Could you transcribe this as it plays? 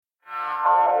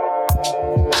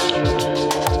Welcome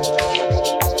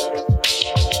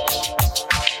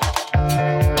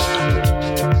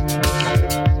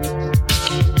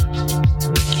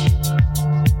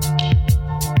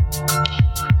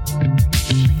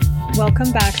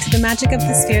back to the Magic of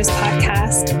the Spheres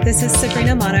podcast. This is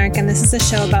Sabrina Monarch, and this is a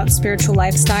show about spiritual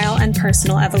lifestyle and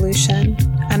personal evolution.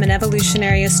 I'm an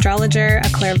evolutionary astrologer, a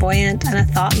clairvoyant, and a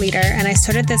thought leader, and I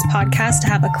started this podcast to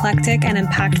have eclectic and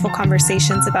impactful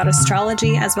conversations about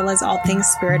astrology, as well as all things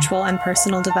spiritual and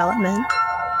personal development.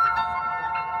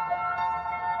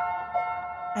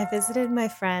 I visited my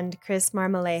friend Chris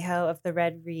Marmolejo of the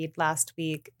Red Reed last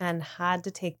week and had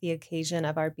to take the occasion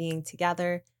of our being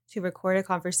together to record a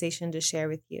conversation to share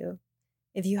with you.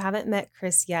 If you haven't met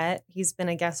Chris yet, he's been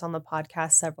a guest on the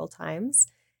podcast several times.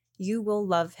 You will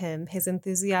love him. His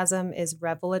enthusiasm is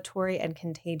revelatory and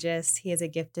contagious. He is a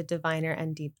gifted diviner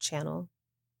and deep channel.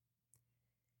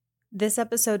 This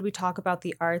episode, we talk about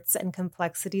the arts and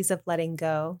complexities of letting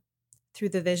go through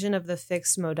the vision of the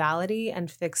fixed modality and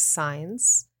fixed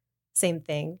signs. Same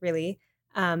thing, really.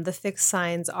 The fixed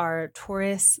signs are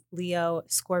Taurus, Leo,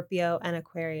 Scorpio, and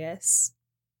Aquarius.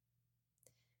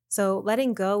 So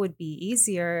letting go would be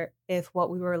easier if what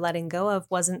we were letting go of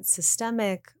wasn't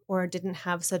systemic or didn't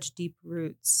have such deep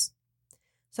roots.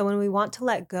 So when we want to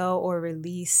let go or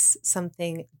release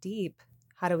something deep,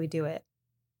 how do we do it?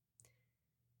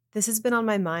 This has been on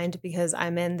my mind because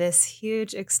I'm in this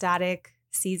huge ecstatic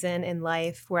season in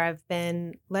life where I've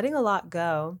been letting a lot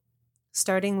go,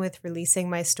 starting with releasing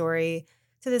my story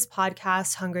to this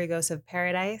podcast, Hungry Ghosts of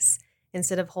Paradise,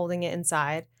 instead of holding it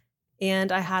inside.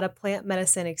 And I had a plant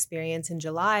medicine experience in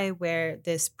July where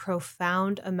this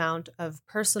profound amount of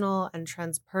personal and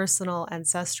transpersonal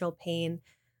ancestral pain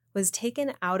was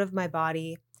taken out of my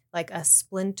body like a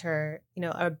splinter,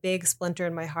 a big splinter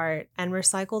in my heart, and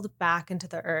recycled back into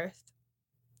the earth.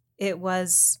 It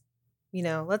was,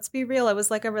 let's be real, it was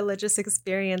like a religious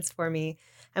experience for me.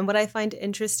 And what I find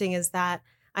interesting is that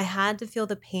I had to feel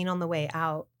the pain on the way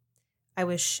out. I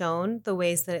was shown the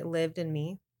ways that it lived in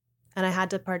me, and I had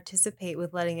to participate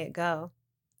with letting it go.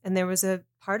 And there was a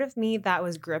part of me that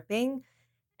was gripping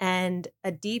and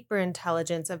a deeper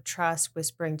intelligence of trust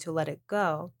whispering to let it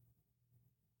go.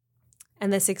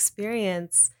 And this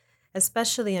experience,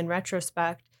 especially in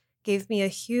retrospect, gave me a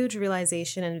huge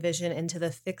realization and vision into the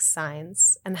fixed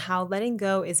signs and how letting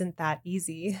go isn't that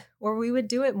easy, or we would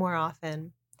do it more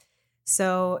often.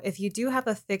 So if you do have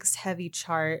a fixed heavy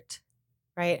chart,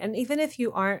 right? And even if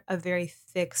you aren't a very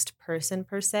fixed person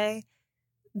per se,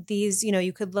 these,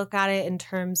 you could look at it in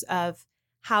terms of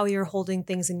how you're holding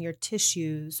things in your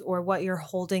tissues or what you're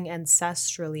holding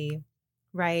ancestrally,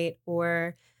 right?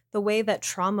 Or the way that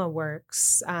trauma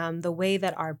works, the way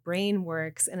that our brain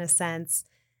works in a sense.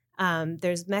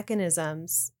 There's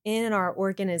mechanisms in our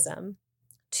organism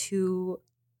to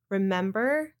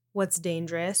remember what's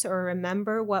dangerous or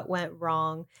remember what went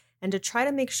wrong and to try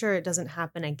to make sure it doesn't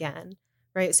happen again.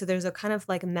 Right. So there's a kind of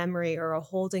like memory or a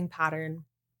holding pattern.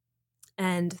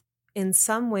 And in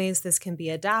some ways, this can be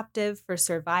adaptive for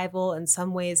survival. In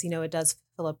some ways, it does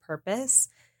fulfill a purpose.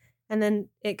 And then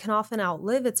it can often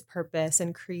outlive its purpose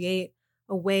and create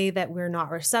a way that we're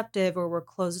not receptive or we're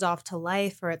closed off to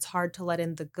life or it's hard to let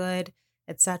in the good,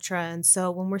 etc. And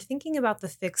so when we're thinking about the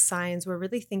fixed signs, we're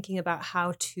really thinking about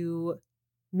how to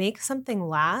make something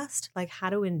last, like how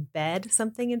to embed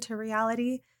something into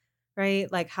reality.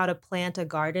 Right? Like how to plant a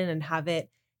garden and have it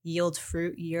yield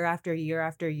fruit year after year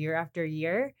after year after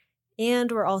year.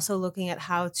 And we're also looking at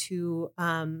how to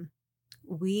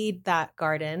weed that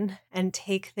garden and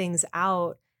take things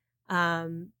out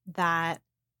that,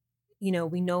 we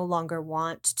no longer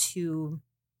want to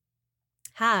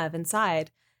have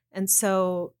inside. And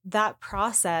so that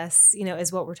process,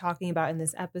 is what we're talking about in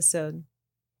this episode.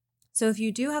 So if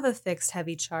you do have a fixed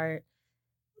heavy chart,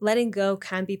 letting go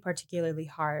can be particularly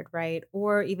hard, right?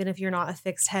 Or even if you're not a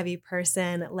fixed heavy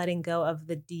person, letting go of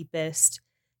the deepest,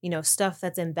 stuff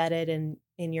that's embedded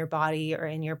in your body or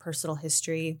in your personal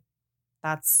history,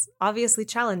 that's obviously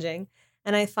challenging.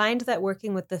 And I find that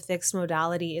working with the fixed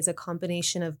modality is a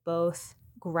combination of both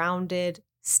grounded,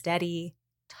 steady,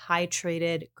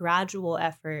 titrated, gradual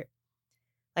effort,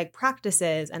 like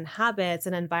practices and habits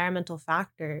and environmental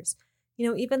factors.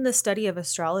 Even the study of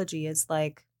astrology is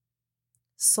like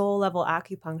soul level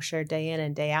acupuncture day in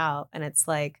and day out. And it's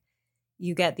like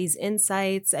you get these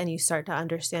insights and you start to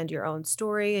understand your own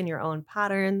story and your own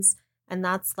patterns. And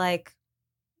that's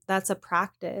a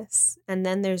practice. And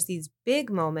then there's these big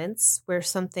moments where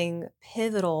something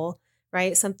pivotal,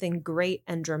 right? Something great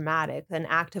and dramatic, an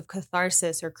act of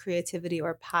catharsis or creativity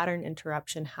or pattern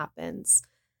interruption happens.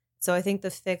 So I think the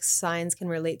fixed signs can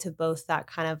relate to both that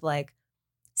kind of like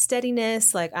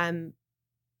steadiness, like I'm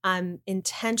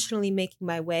intentionally making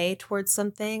my way towards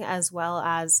something, as well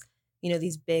as,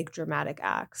 these big dramatic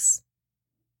acts.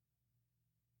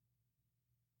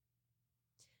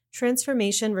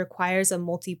 Transformation requires a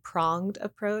multi-pronged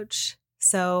approach.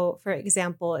 So, for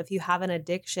example, if you have an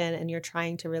addiction and you're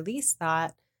trying to release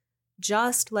that,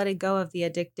 just letting go of the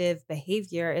addictive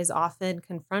behavior is often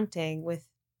confronting with,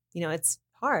 it's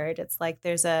hard. It's like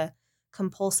there's a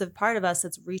compulsive part of us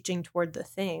that's reaching toward the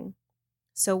thing.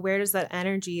 So where does that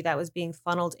energy that was being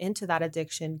funneled into that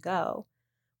addiction go?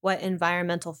 What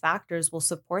environmental factors will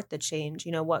support the change?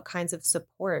 What kinds of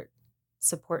support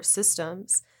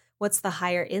systems? What's the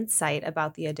higher insight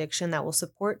about the addiction that will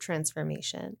support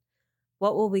transformation?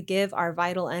 What will we give our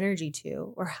vital energy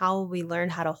to? Or how will we learn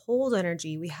how to hold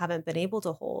energy we haven't been able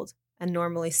to hold and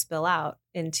normally spill out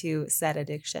into said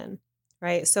addiction,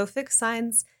 right? So Fixed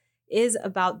Signs is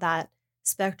about that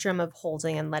spectrum of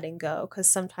holding and letting go, because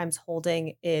sometimes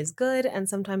holding is good and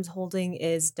sometimes holding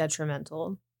is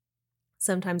detrimental.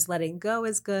 Sometimes letting go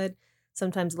is good.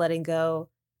 Sometimes letting go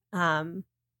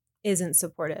isn't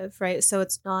supportive, right? So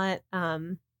it's not,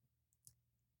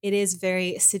 it is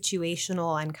very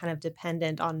situational and kind of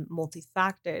dependent on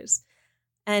multi-factors.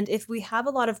 And if we have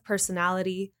a lot of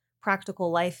personality,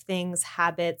 practical life things,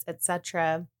 habits,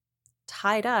 etc.,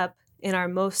 tied up in our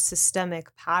most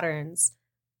systemic patterns,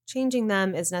 changing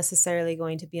them is necessarily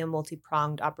going to be a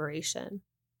multi-pronged operation.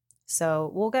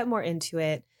 So we'll get more into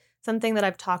it. Something that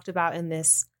I've talked about in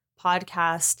this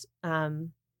podcast,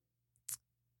 I'm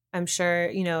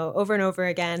sure, over and over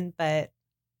again, but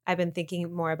I've been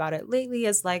thinking more about it lately,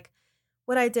 is like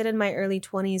what I did in my early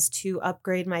 20s to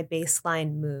upgrade my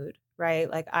baseline mood, right?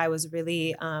 Like I was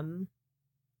really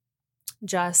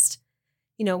just,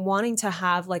 wanting to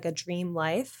have like a dream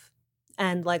life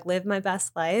and like live my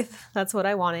best life. That's what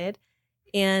I wanted.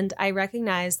 And I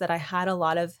recognized that I had a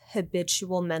lot of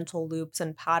habitual mental loops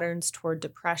and patterns toward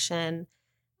depression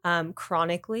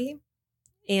chronically.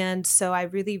 And so I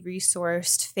really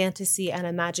resourced fantasy and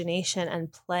imagination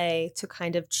and play to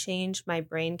kind of change my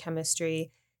brain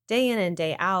chemistry day in and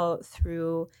day out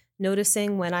through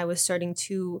noticing when I was starting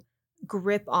to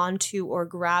grip onto or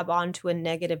grab onto a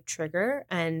negative trigger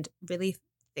and really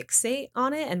fixate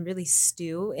on it and really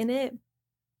stew in it,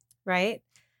 right?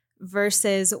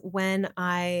 Versus when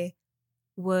I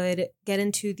would get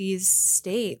into these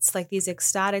states, like these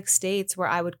ecstatic states where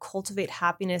I would cultivate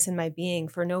happiness in my being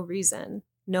for no reason,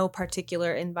 no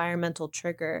particular environmental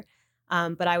trigger.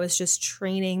 But I was just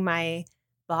training my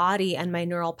body and my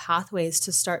neural pathways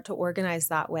to start to organize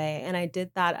that way. And I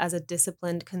did that as a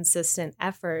disciplined, consistent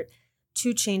effort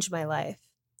to change my life.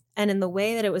 And in the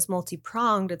way that it was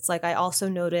multi-pronged, it's like I also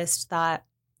noticed that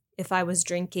if I was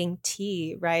drinking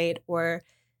tea, right, or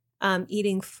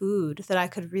eating food, that I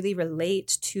could really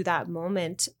relate to that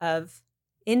moment of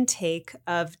intake,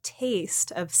 of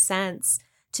taste, of sense,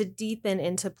 to deepen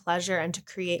into pleasure and to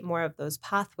create more of those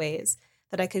pathways,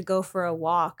 that I could go for a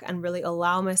walk and really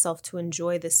allow myself to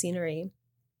enjoy the scenery.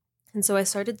 And so I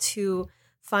started to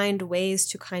find ways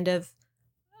to kind of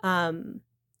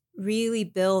really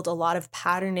build a lot of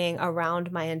patterning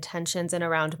around my intentions and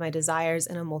around my desires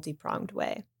in a multi-pronged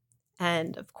way.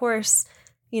 And of course,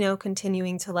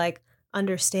 continuing to like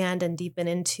understand and deepen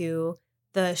into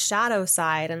the shadow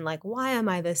side and like, why am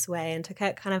I this way? And to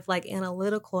get kind of like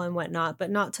analytical and whatnot, but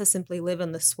not to simply live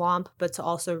in the swamp, but to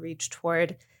also reach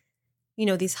toward,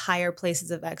 these higher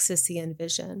places of ecstasy and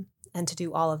vision, and to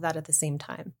do all of that at the same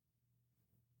time.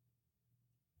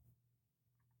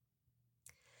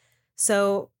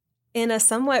 So in a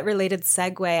somewhat related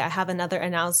segue, I have another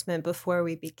announcement before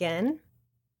we begin,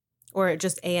 or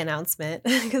just a announcement,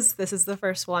 because this is the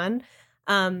first one.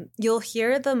 You'll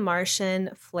hear the Martian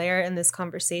flare in this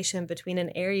conversation between an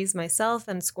Aries, myself,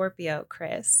 and Scorpio,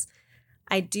 Chris.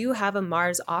 I do have a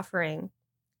Mars offering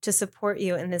to support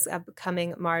you in this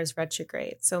upcoming Mars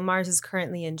retrograde. So Mars is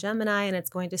currently in Gemini, and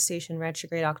it's going to station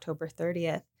retrograde October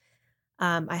 30th.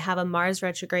 I have a Mars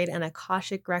retrograde and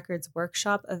Akashic Records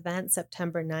workshop event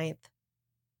September 9th,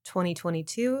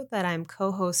 2022, that I'm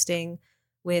co-hosting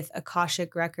with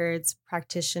Akashic Records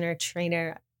practitioner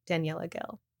trainer Daniela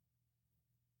Gill.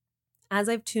 As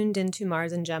I've tuned into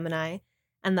Mars and Gemini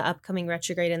and the upcoming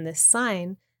retrograde in this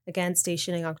sign, again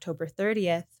stationing October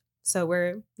 30th, so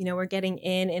we're getting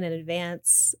in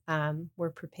advance,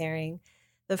 we're preparing.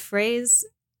 The phrase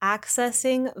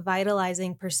accessing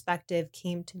vitalizing perspective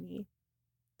came to me,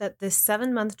 that this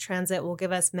 7-month transit will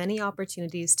give us many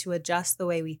opportunities to adjust the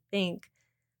way we think,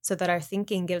 so that our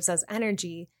thinking gives us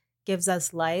energy, gives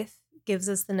us life, gives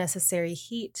us the necessary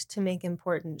heat to make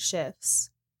important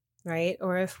shifts, right?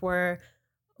 Or if we're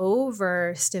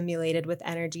overstimulated with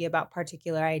energy about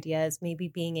particular ideas, maybe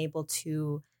being able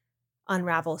to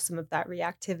unravel some of that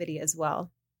reactivity as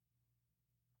well.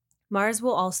 Mars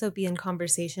will also be in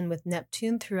conversation with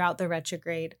Neptune throughout the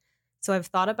retrograde. So I've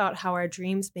thought about how our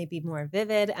dreams may be more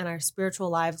vivid and our spiritual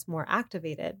lives more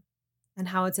activated, and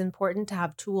how it's important to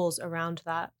have tools around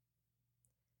that.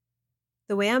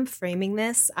 The way I'm framing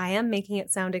this, I am making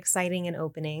it sound exciting and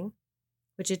opening,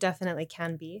 which it definitely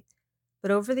can be. But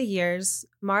over the years,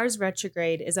 Mars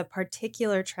retrograde is a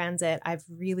particular transit I've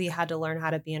really had to learn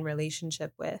how to be in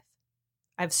relationship with.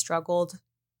 I've struggled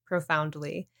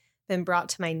profoundly, been brought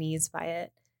to my knees by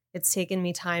it. It's taken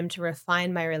me time to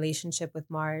refine my relationship with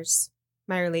Mars,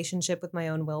 my relationship with my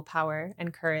own willpower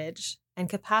and courage, and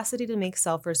capacity to make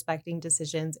self-respecting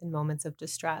decisions in moments of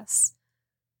distress.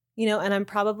 And I'm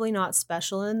probably not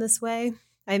special in this way.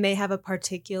 I may have a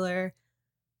particular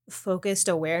focused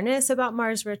awareness about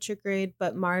Mars retrograde,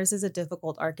 but Mars is a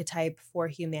difficult archetype for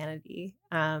humanity.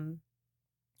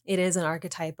 It is an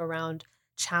archetype around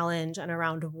challenge and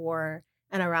around war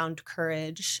and around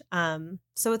courage.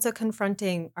 So it's a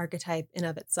confronting archetype in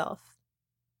of itself.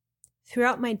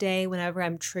 Throughout my day, whenever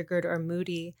I'm triggered or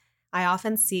moody, I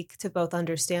often seek to both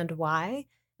understand why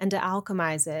and to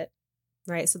alchemize it,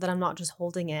 right? So that I'm not just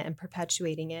holding it and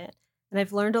perpetuating it. And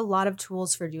I've learned a lot of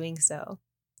tools for doing so.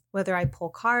 Whether I pull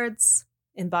cards,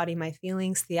 embody my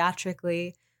feelings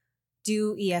theatrically,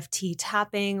 do EFT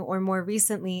tapping, or more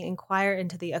recently, inquire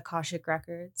into the Akashic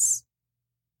Records.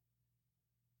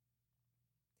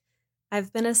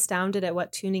 I've been astounded at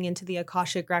what tuning into the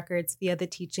Akashic Records via the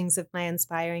teachings of my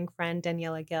inspiring friend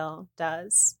Daniela Gill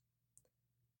does.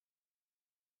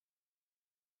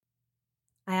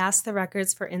 I ask the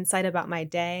records for insight about my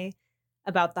day,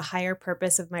 about the higher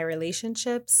purpose of my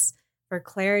relationships, for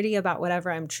clarity about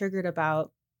whatever I'm triggered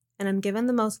about, and I'm given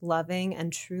the most loving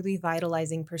and truly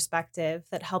vitalizing perspective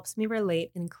that helps me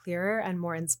relate in clearer and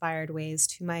more inspired ways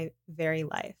to my very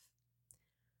life.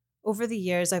 Over the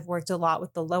years, I've worked a lot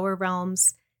with the lower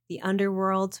realms, the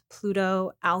underworld,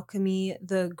 Pluto, alchemy,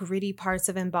 the gritty parts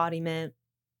of embodiment,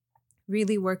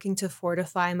 really working to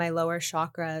fortify my lower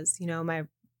chakras, my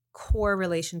core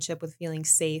relationship with feeling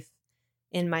safe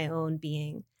in my own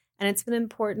being. And it's been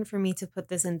important for me to put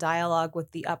this in dialogue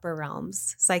with the upper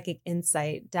realms, psychic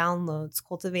insight, downloads,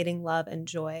 cultivating love and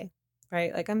joy,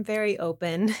 right? Like I'm very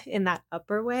open in that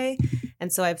upper way.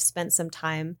 And so I've spent some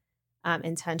time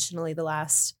intentionally the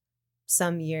last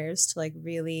some years to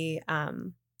really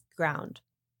ground.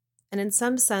 And in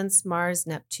some sense, Mars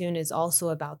Neptune is also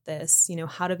about this,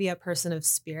 how to be a person of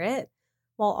spirit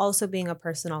while also being a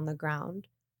person on the ground,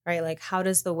 right? Like how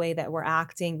does the way that we're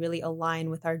acting really align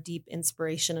with our deep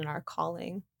inspiration and our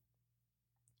calling?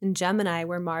 In Gemini,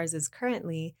 where Mars is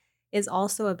currently, is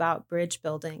also about bridge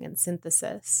building and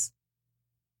synthesis.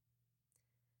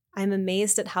 I'm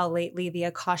amazed at how lately the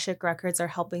Akashic Records are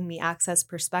helping me access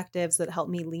perspectives that help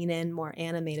me lean in more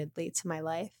animatedly to my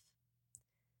life.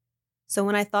 So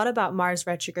when I thought about Mars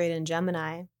retrograde in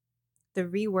Gemini, the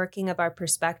reworking of our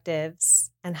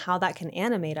perspectives and how that can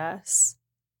animate us,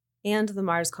 and the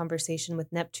Mars conversation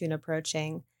with Neptune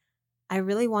approaching, I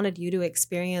really wanted you to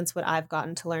experience what I've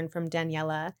gotten to learn from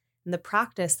Daniela and the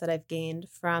practice that I've gained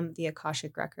from the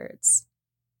Akashic Records.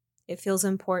 It feels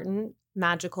important,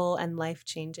 magical, and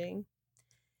life-changing.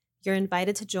 You're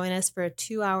invited to join us for a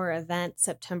 2-hour event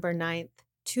September 9th,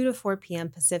 2 to 4 p.m.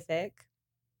 Pacific,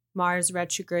 Mars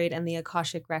retrograde and the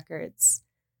Akashic Records.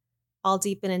 I'll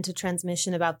deepen into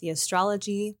transmission about the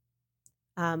astrology,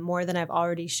 more than I've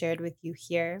already shared with you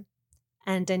here.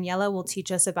 And Daniela will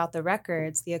teach us about the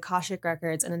records, the Akashic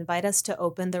Records, and invite us to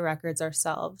open the records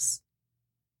ourselves.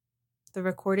 The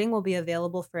recording will be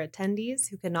available for attendees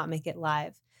who could not make it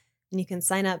live, and you can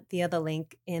sign up via the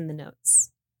link in the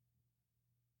notes.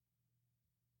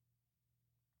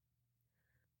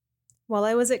 While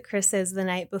I was at Chris's the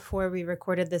night before we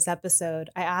recorded this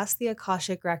episode, I asked the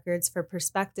Akashic Records for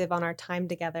perspective on our time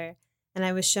together, and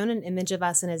I was shown an image of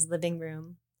us in his living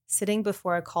room, sitting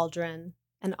before a cauldron,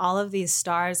 and all of these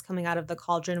stars coming out of the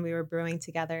cauldron we were brewing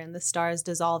together, and the stars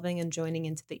dissolving and joining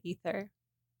into the ether.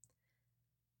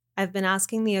 I've been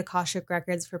asking the Akashic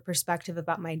Records for perspective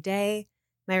about my day,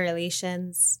 my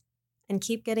relations, and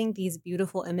keep getting these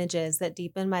beautiful images that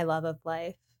deepen my love of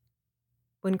life.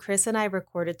 When Chris and I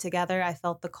recorded together, I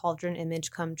felt the cauldron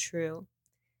image come true.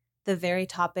 The very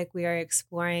topic we are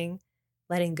exploring,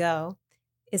 letting go,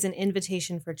 is an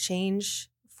invitation for change,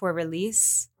 for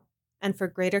release, and for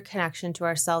greater connection to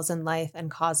ourselves and life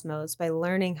and cosmos by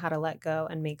learning how to let go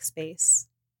and make space.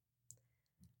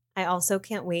 I also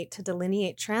can't wait to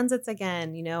delineate transits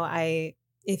again.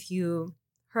 If you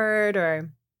heard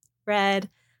or read,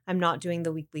 I'm not doing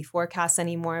the weekly forecasts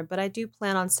anymore, but I do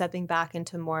plan on stepping back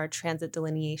into more transit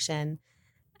delineation.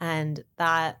 And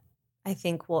that, I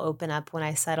think, will open up when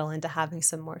I settle into having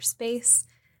some more space.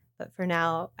 But for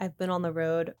now, I've been on the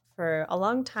road for a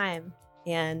long time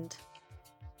and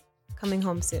coming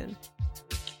home soon.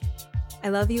 I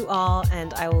love you all,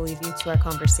 and I will leave you to our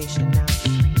conversation now.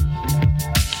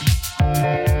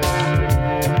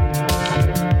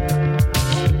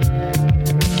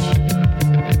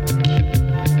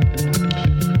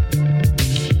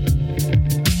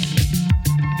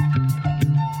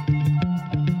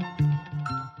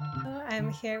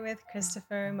 I'm here with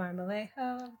Christopher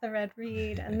Marmolejo of The Red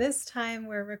Read, and this time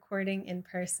we're recording in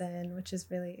person, which is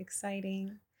really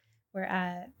exciting. We're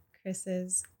at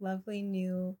Chris's lovely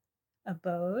new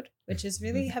abode, which has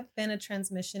really been a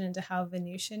transmission into how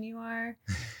Venusian you are.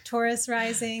 Taurus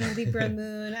rising, Libra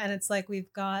moon, and it's like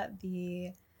we've got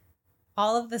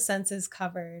all of the senses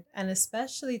covered, and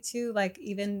especially too, like,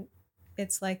 even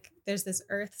it's like there's this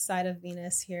earth side of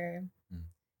Venus here,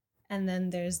 and then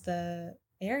there's the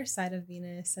air side of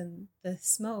Venus and the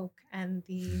smoke and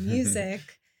the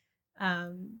music.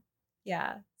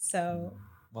 So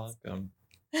welcome.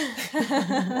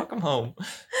 Welcome home.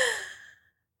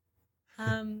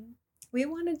 We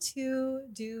wanted to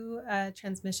do a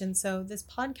transmission. So this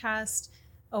podcast,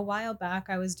 a while back,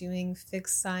 I was doing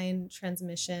fixed sign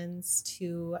transmissions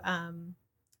to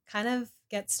kind of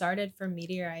get started for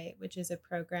Meteorite, which is a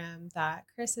program that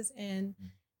Chris is in.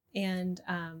 And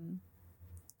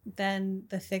then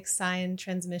the fixed sign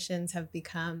transmissions have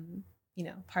become,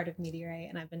 part of Meteorite,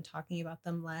 and I've been talking about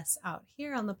them less out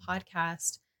here on the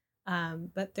podcast.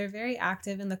 But they're very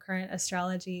active in the current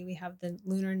astrology. We have the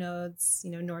lunar nodes,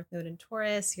 North Node in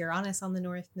Taurus, Uranus on the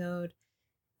North Node,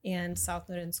 and South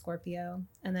Node in Scorpio.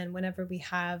 And then whenever we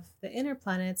have the inner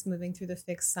planets moving through the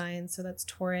fixed signs, so that's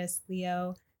Taurus,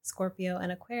 Leo, Scorpio,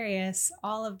 and Aquarius,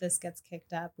 all of this gets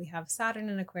kicked up. We have Saturn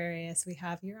in Aquarius, we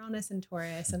have Uranus in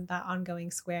Taurus, and that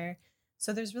ongoing square.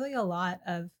 So there's really a lot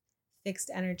of fixed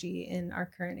energy in our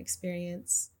current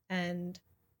experience. And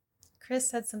Chris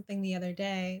said something the other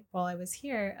day while I was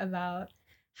here about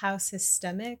how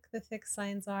systemic the fixed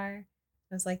signs are.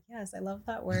 I was like, yes, I love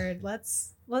that word.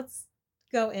 Let's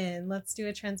go in. Let's do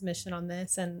a transmission on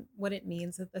this and what it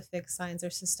means that the fixed signs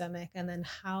are systemic, and then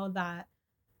how that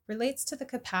relates to the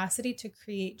capacity to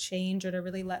create change or to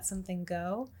really let something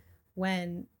go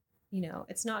when,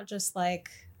 it's not just like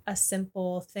a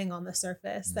simple thing on the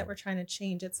surface that we're trying to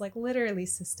change. It's like literally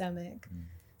systemic.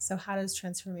 So how does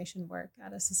transformation work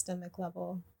at a systemic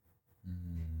level?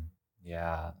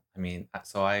 Yeah, I mean,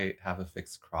 so I have a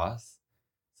fixed cross.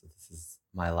 So this is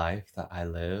my life that I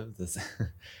live, this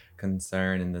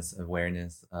concern and this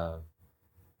awareness of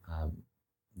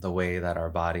the way that our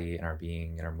body and our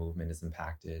being and our movement is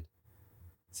impacted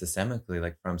systemically,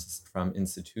 like from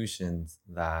institutions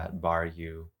that bar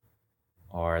you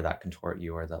or that contort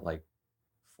you or that like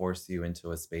force you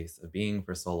into a space of being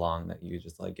for so long that you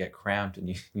just like get cramped and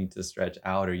you need to stretch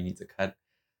out or you need to cut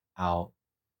out.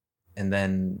 And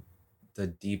then the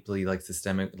deeply like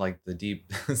systemic, like the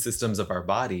deep systems of our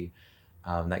body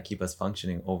that keep us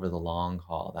functioning over the long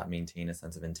haul, that maintain a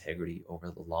sense of integrity over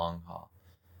the long haul.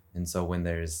 And so when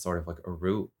there's sort of like a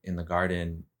root in the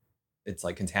garden, it's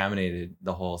like contaminated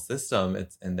the whole system.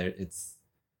 It's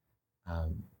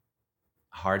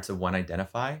hard to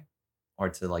identify or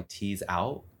to like tease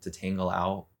out, to tangle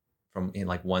out from in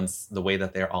like once the way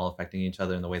that they're all affecting each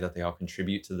other and the way that they all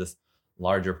contribute to this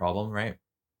larger problem, right?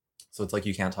 So it's like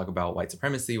you can't talk about white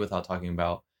supremacy without talking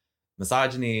about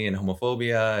misogyny and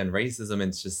homophobia and racism.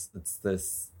 It's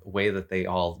this way that they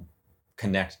all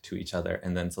connect to each other.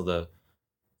 And then so the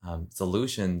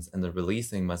solutions and the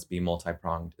releasing must be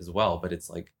multi-pronged as well, but it's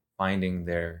like finding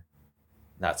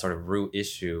that sort of root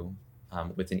issue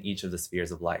within each of the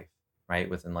spheres of life, right?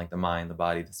 Within like the mind, the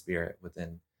body, the spirit,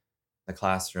 within the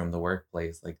classroom, the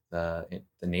workplace, like the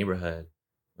neighborhood,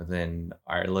 within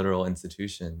our literal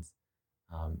institutions,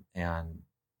 and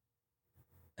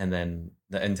then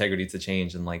the integrity to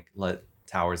change and like let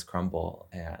towers crumble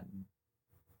and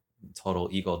total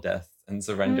ego death and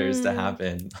surrenders to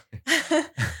happen.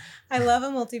 I love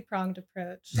a multi-pronged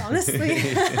approach, honestly.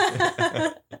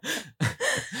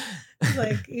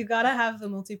 Like you gotta have the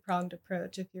multi-pronged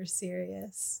approach if you're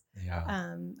serious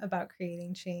about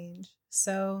creating change.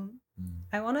 So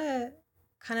I want to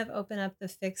kind of open up the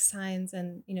fixed signs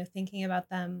and, thinking about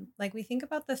them. Like we think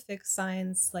about the fixed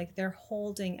signs, like they're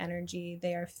holding energy,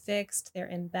 they are fixed, they're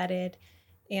embedded,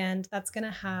 and that's going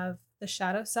to have the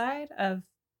shadow side of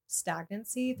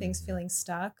stagnancy, things feeling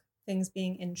stuck, things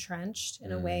being entrenched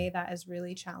in a way that is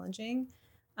really challenging.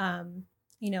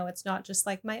 it's not just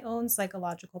like my own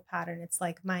psychological pattern. It's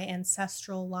like my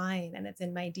ancestral line and it's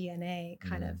in my DNA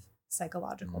kind of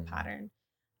psychological pattern.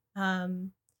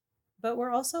 But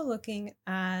we're also looking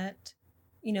at,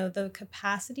 the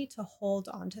capacity to hold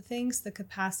on to things, the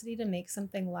capacity to make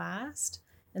something last.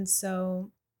 And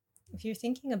so if you're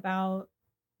thinking about,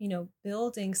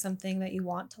 building something that you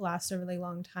want to last a really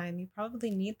long time, you probably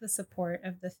need the support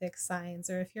of the fixed signs.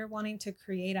 Or if you're wanting to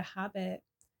create a habit,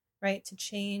 right, to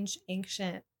change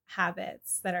ancient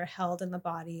habits that are held in the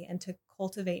body and to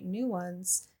cultivate new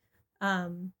ones,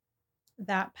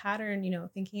 that pattern,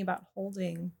 thinking about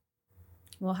holding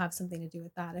will have something to do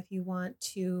with that. If you want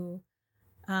to,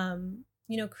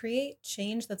 create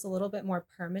change that's a little bit more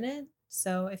permanent.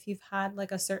 So if you've had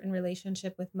like a certain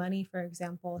relationship with money, for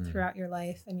example, throughout your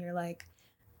life, and you're like,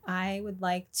 I would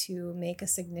like to make a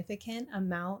significant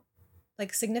amount,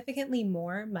 like significantly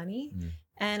more money,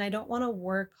 and I don't want to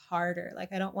work harder.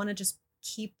 Like I don't want to just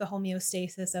keep the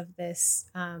homeostasis of this,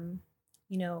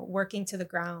 working to the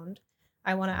ground.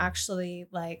 I want to actually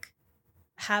like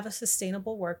have a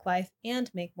sustainable work life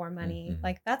and make more money.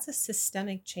 Like that's a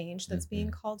systemic change that's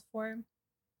being called for,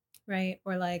 right?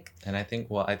 Or like, and I think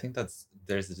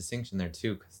there's a distinction there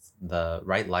too, because the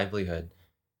right livelihood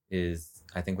is,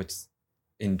 I think, which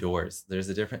endures. There's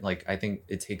a different, like, I think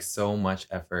it takes so much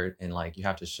effort, and like you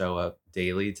have to show up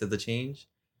daily to the change.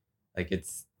 Like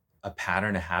it's a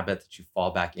pattern, a habit that you fall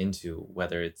back into,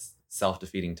 whether it's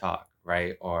self-defeating talk,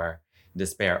 right, or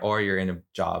despair, or you're in a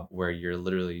job where you're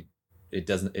literally,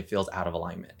 it feels out of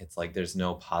alignment. It's like there's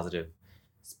no positive,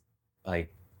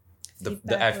 like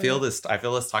I feel this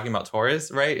talking about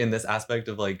Taurus, right, in this aspect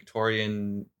of like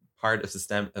Taurian part of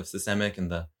systemic,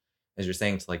 and the, as you're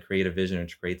saying, to like create a vision or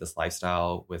to create this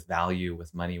lifestyle with value,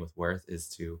 with money, with worth, is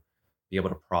to be able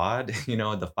to prod.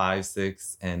 The 5,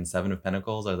 6, and 7 of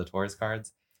Pentacles are the Taurus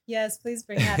cards. Yes, please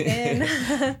bring that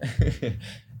in.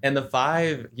 And the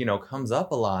 5, comes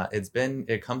up a lot.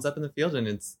 It comes up in the field, and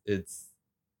it's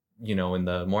in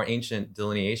the more ancient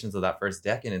delineations of that first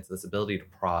decan, it's this ability to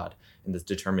prod and this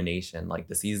determination. Like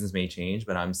the seasons may change,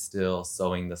 but I'm still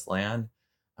sowing this land.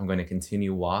 I'm going to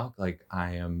continue walk. Like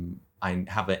I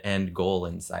have an end goal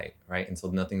in sight, right? And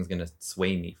so nothing's going to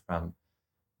sway me from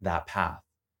that path,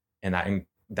 and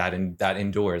that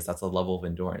endures. That's a level of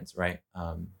endurance, right?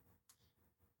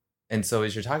 And so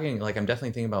as you're talking, like I'm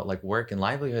definitely thinking about like work and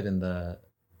livelihood, and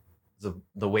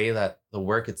the way that the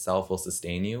work itself will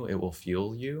sustain you, it will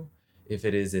fuel you if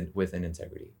it is within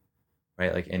integrity,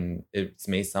 right? Like, and it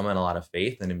may summon a lot of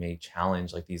faith, and it may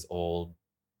challenge like these old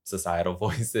societal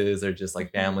voices, or just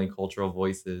like family cultural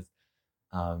voices,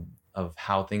 of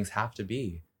how things have to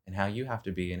be, and how you have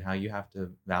to be, and how you have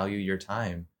to value your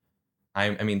time.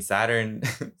 I mean, Saturn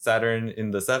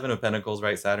in the 7 of Pentacles,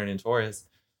 right? Saturn in Taurus.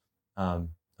 Oh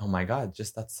my God,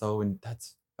 just that's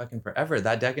fucking forever.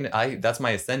 That decan, that's my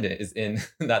ascendant, is in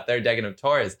that 3rd decan of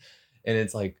Taurus, and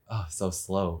it's like, oh, so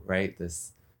slow, right?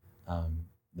 This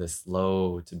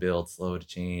slow to build, slow to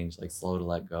change, like slow to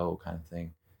let go kind of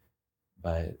thing.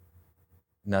 But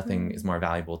nothing is more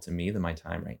valuable to me than my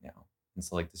time right now. And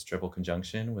so like this triple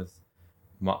conjunction with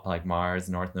like Mars,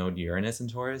 North Node, Uranus,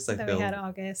 and Taurus, I feel we had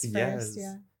August 1st, yes,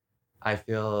 yeah. I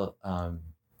feel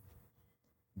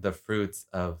the fruits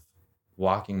of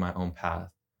walking my own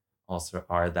path also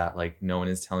are that like no one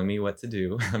is telling me what to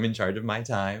do. I'm in charge of my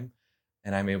time,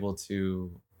 and I'm able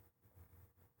to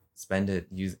spend it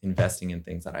investing in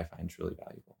things that I find truly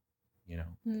valuable,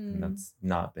 and that's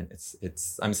not been,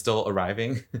 it's I'm still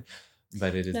arriving,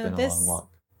 but it has been a long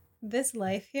walk. This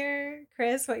life here,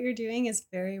 Chris, what you're doing is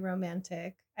very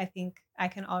romantic. I think I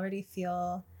can already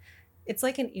feel it's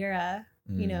like an era,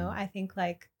 I think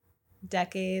like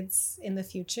decades in the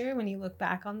future, when you look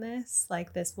back on this,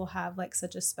 like this will have like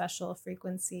such a special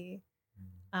frequency.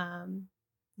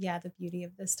 The beauty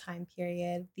of this time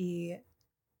period, the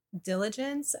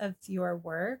diligence of your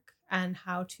work, and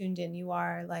how tuned in you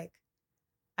are. Like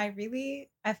I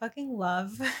fucking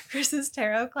love Chris's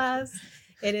tarot class.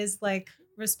 It is like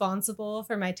responsible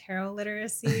for my tarot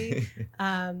literacy.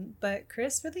 But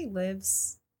Chris really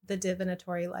lives the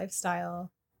divinatory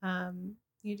lifestyle.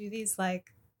 You do these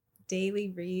like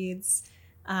daily reads.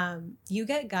 You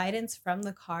get guidance from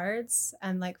the cards,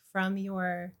 and like from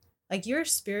your, like you're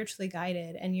spiritually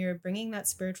guided, and you're bringing that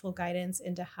spiritual guidance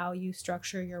into how you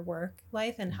structure your work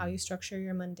life and how you structure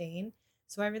your mundane.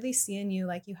 So I really see in you,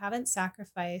 like you haven't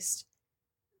sacrificed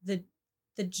the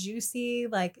juicy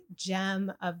like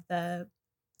gem of the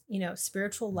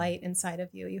spiritual light inside of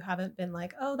you. You haven't been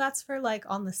like, oh, that's for like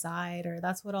on the side, or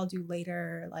that's what I'll do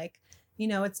later, or like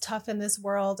it's tough in this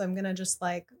world, I'm gonna just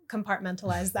like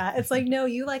compartmentalize that. It's like, no,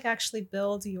 you like actually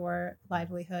build your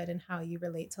livelihood and how you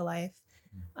relate to life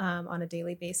on a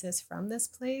daily basis from this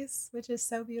place, which is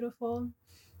so beautiful.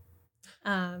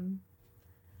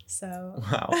 So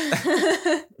Wow.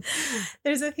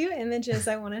 there's a few images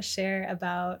I want to share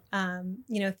about,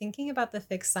 thinking about the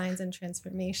fixed signs and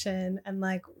transformation, and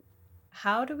like,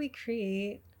 how do we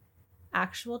create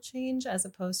actual change as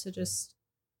opposed to just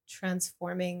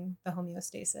transforming the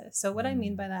homeostasis? So what I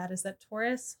mean by that is that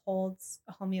Taurus holds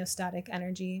a homeostatic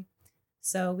energy.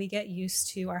 So we get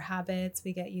used to our habits,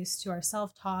 we get used to our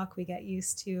self-talk, we get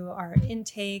used to our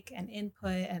intake and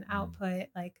input and output.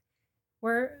 Like,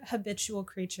 we're habitual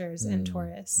creatures in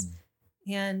Taurus.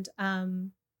 And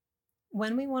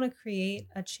when we want to create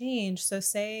a change, so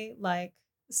say like,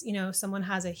 someone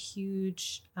has a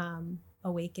huge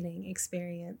awakening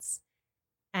experience,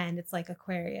 and it's like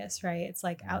Aquarius, right? It's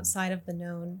like outside of the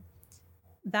known.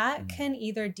 That can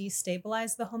either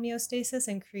destabilize the homeostasis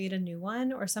and create a new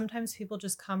one, or sometimes people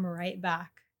just come right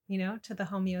back, to the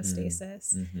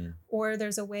homeostasis. Or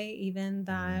there's a way even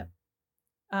that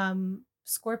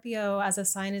Scorpio as a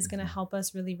sign is going to help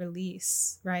us really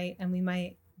release, right? And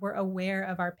we're aware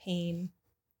of our pain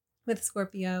with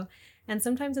Scorpio. And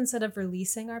sometimes instead of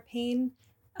releasing our pain,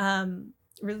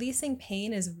 releasing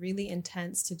pain is really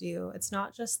intense to do. It's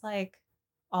not just like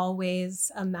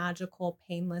always a magical,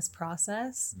 painless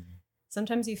process.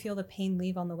 Sometimes you feel the pain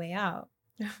leave on the way out,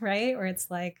 right? Or it's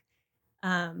like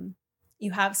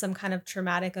you have some kind of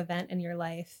traumatic event in your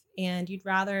life and you'd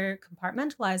rather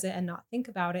compartmentalize it and not think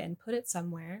about it and put it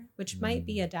somewhere, which might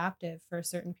be adaptive for a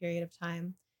certain period of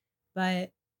time.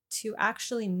 But to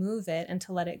actually move it and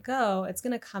to let it go, it's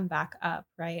going to come back up,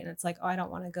 right? And it's like, oh, I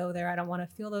don't want to go there. I don't want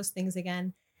to feel those things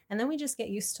again. And then we just get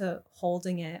used to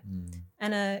holding it.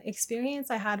 And an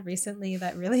experience I had recently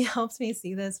that really helped me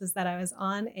see this was that I was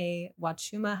on a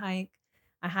Wachuma hike.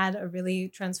 I had a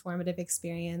really transformative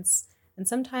experience. And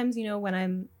sometimes, when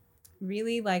I'm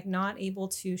really like not able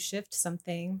to shift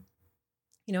something,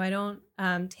 I don't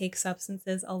take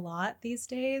substances a lot these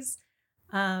days.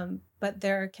 But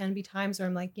there can be times where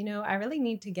I'm like, I really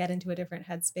need to get into a different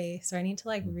headspace, or I need to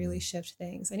like really shift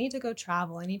things. I need to go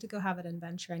travel. I need to go have an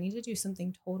adventure. I need to do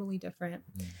something totally different.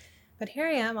 But here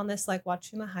I am on this like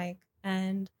Wachuma hike,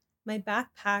 and my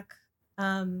backpack,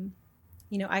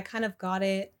 I kind of got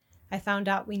it. I found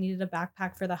out we needed a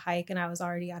backpack for the hike, and I was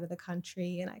already out of the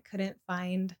country, and I couldn't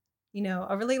find,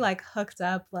 a really like hooked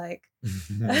up, like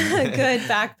good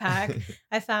backpack.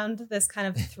 I found this kind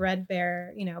of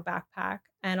threadbare, backpack.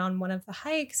 And on one of the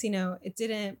hikes, it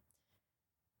didn't,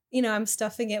 I'm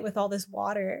stuffing it with all this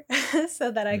water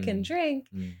so that I can drink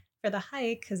for the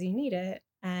hike because you need it.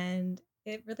 And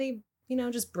it really,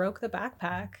 just broke the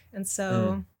backpack. And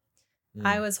so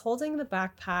I was holding the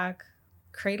backpack,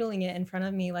 cradling it in front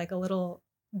of me like a little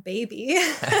baby.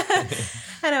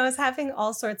 And I was having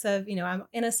all sorts of, I'm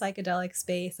in a psychedelic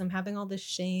space. I'm having all this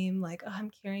shame, like, oh, I'm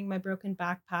carrying my broken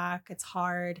backpack. It's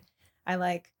hard. I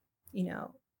like,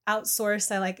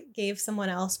 outsourced. I like gave someone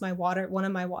else one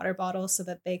of my water bottles so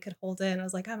that they could hold it. And I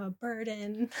was like, I'm a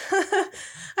burden.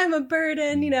 I'm a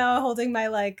burden, holding my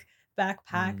like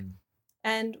backpack.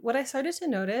 And what I started to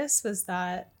notice was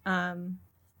that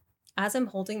as I'm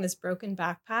holding this broken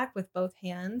backpack with both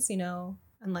hands,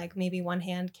 and like maybe one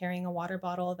hand carrying a water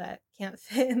bottle that can't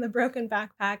fit in the broken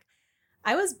backpack,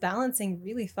 I was balancing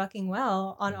really fucking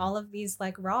well on all of these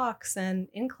like rocks and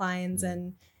inclines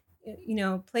and,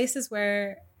 places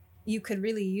where you could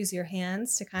really use your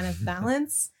hands to kind of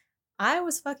balance. I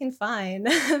was fucking fine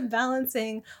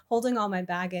balancing, holding all my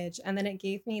baggage. And then it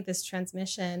gave me this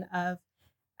transmission of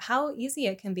how easy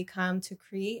it can become to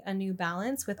create a new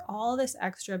balance with all this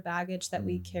extra baggage that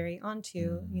we carry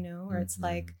onto, where it's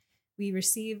like we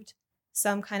received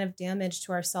some kind of damage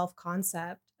to our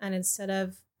self-concept. And instead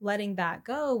of letting that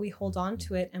go, we hold on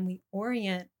to it and we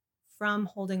orient from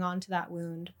holding on to that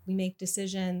wound. We make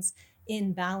decisions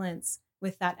in balance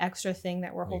with that extra thing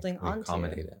that we're holding on to.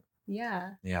 Accommodate it.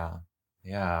 Yeah. Yeah.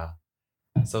 Yeah.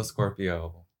 So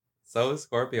Scorpio.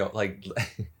 Like,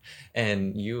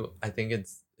 and I think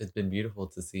it's been beautiful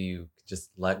to see you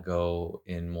just let go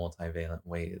in multivalent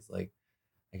ways. Like,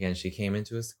 again, she came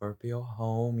into a Scorpio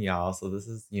home, y'all. So this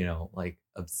is, like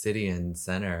obsidian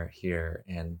center here.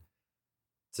 And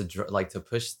to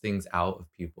push things out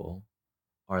of people,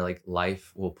 or like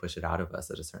life will push it out of us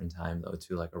at a certain time, though,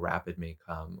 too. Like a rapid may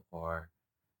come, or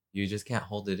you just can't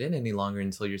hold it in any longer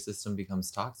until your system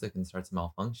becomes toxic and starts to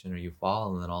malfunction, or you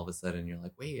fall, and then all of a sudden you're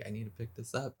like, wait, I need to pick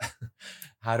this up.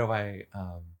 How do I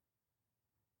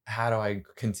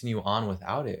continue on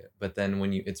without it? But then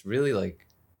when it's really like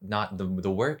not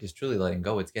the work is truly letting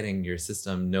go. It's getting your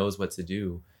system knows what to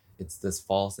do. It's this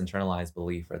false internalized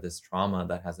belief or this trauma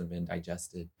that hasn't been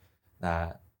digested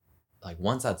that like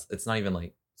once that's, it's not even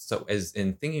like, so as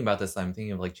in thinking about this, I'm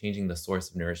thinking of like changing the source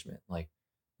of nourishment, like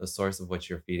the source of what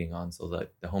you're feeding on. So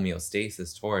the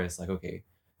homeostasis Taurus, like, okay,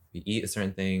 we eat a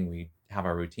certain thing, we have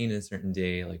our routine in a certain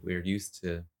day, like we're used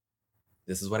to,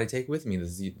 this is what I take with me,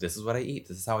 this is what I eat,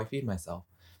 this is how I feed myself,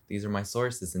 these are my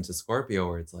sources. Into Scorpio,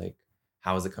 where it's like,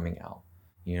 how is it coming out?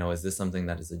 You know, is this something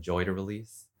that is a joy to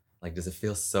release? Like, does it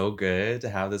feel so good to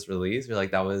have this release? You're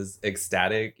like, that was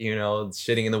ecstatic, you know,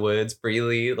 shitting in the woods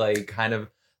freely, like kind of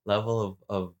level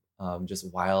of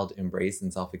just wild embrace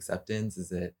and self-acceptance?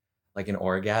 Is it like an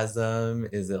orgasm?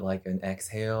 Is it like an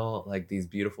exhale? Like these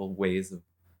beautiful ways of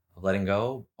letting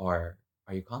go? Or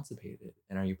are you constipated?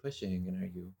 And are you pushing? And are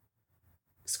you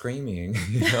screaming?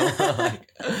 You know,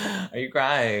 like, are you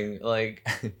crying? Like,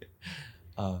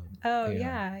 Oh, yeah.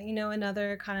 yeah. You know,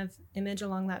 another kind of image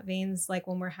along that veins, like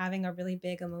when we're having a really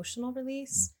big emotional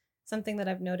release, something that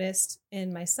I've noticed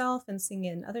in myself and seeing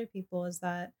in other people is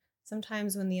that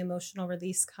sometimes when the emotional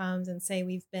release comes and say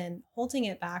we've been holding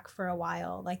it back for a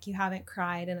while, like you haven't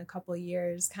cried in a couple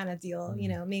years kind of deal, you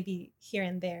know, maybe here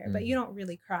and there, but you don't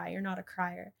really cry. You're not a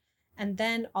crier. And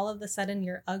then all of a sudden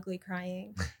you're ugly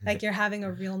crying, like you're having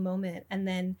a real moment. And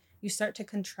then you start to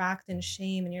contract in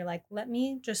shame and you're like, let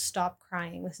me just stop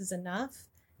crying. This is enough.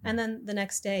 And then the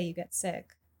next day you get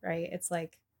sick, right? It's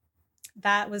like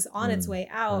that was on its way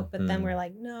out, but then we're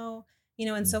like, no, you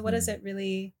know, and so what does it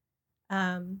really,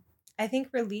 I think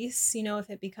release, you know,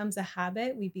 if it becomes a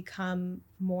habit, we become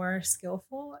more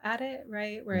skillful at it,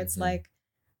 right? Where it's like,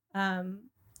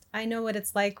 I know what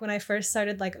it's like when I first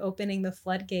started like opening the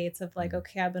floodgates of like,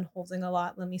 okay, I've been holding a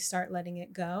lot. Let me start letting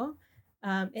it go.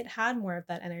 It had more of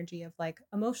that energy of like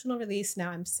emotional release.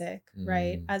 Now I'm sick,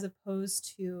 right? As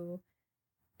opposed to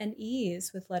an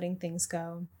ease with letting things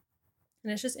go.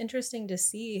 And it's just interesting to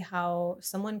see how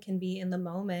someone can be in the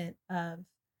moment of,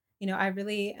 you know, I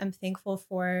really am thankful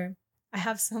for, I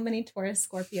have so many Taurus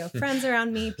Scorpio friends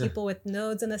around me, people with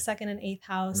nodes in the second and eighth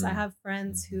house. I have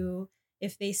friends who,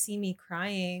 if they see me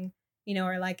crying, you know,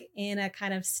 or like in a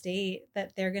kind of state,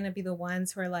 that they're going to be the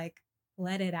ones who are like,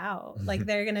 let it out. Like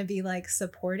they're going to be like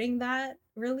supporting that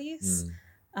release,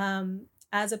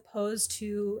 as opposed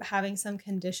to having some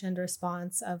conditioned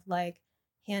response of like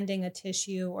handing a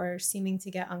tissue or seeming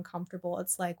to get uncomfortable.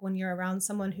 It's like when you're around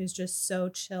someone who's just so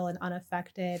chill and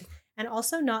unaffected and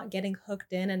also not getting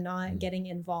hooked in and not getting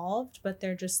involved, but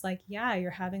they're just like, yeah, you're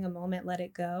having a moment, let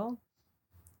it go.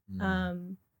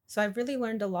 So I've really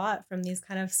learned a lot from these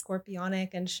kind of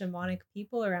scorpionic and shamanic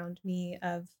people around me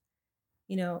of,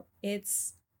 you know,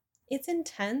 it's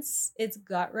intense, it's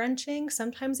gut wrenching.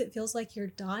 Sometimes it feels like you're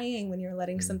dying when you're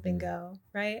letting something go,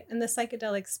 right? In the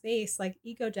psychedelic space, like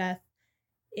ego death,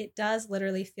 it does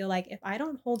literally feel like if I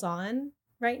don't hold on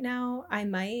right now, I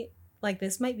might, like,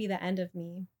 this might be the end of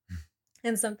me.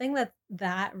 And something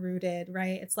that rooted,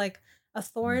 right? It's like a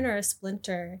thorn or a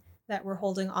splinter that we're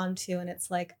holding on to. And it's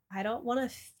like, I don't want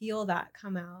to feel that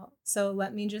come out. So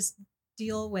let me just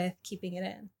deal with keeping it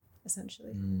in,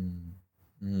 essentially.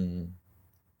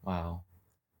 Wow.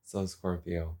 So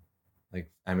Scorpio.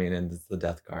 Like, I mean, and it's the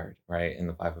death card, right? And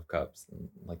the Five of Cups, and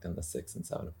like then the Six and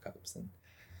Seven of Cups, and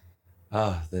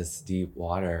this deep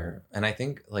water. And I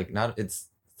think like not it's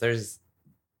there's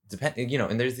you know,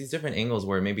 and there's these different angles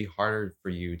where it may be harder for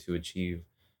you to achieve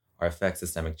or affect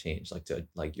systemic change. Like to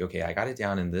like, okay, I got it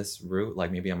down in this route.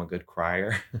 Like maybe I'm a good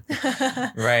crier,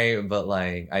 right? But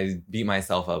like I beat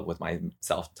myself up with my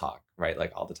self-talk, right?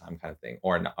 Like all the time kind of thing.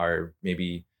 Or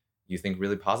maybe you think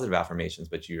really positive affirmations,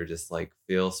 but you're just like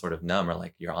feel sort of numb, or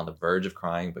like you're on the verge of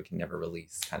crying but can never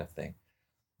release kind of thing.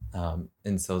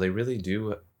 And so they really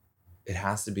do, it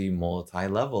has to be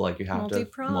multi-level. Like you have to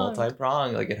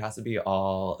multi-prong. Like it has to be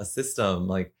all a system.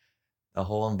 Like the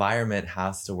whole environment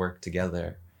has to work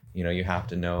together. You know, you have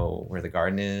to know where the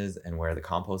garden is and where the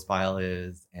compost pile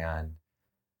is. And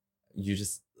you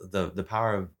just, the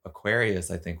power of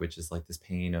Aquarius, I think, which is like this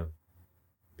pain of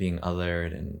being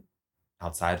othered and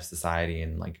outside of society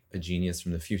and like a genius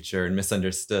from the future and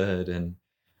misunderstood and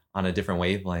on a different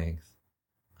wavelength,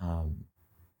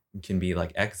 can be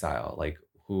like exile. Like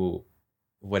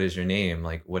what is your name?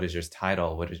 Like, what is your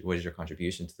title? What is your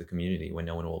contribution to the community when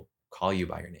no one will call you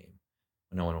by your name,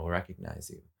 when no one will recognize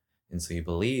you? And so you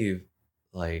believe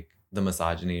like the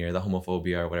misogyny or the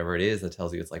homophobia or whatever it is that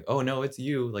tells you it's like, oh no, it's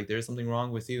you. Like there's something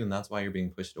wrong with you. And that's why you're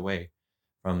being pushed away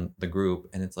from the group.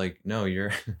 And it's like, no,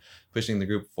 you're pushing the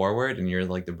group forward, and you're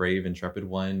like the brave, intrepid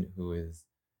one who is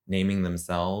naming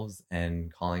themselves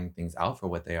and calling things out for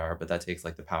what they are. But that takes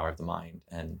like the power of the mind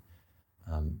and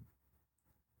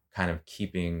kind of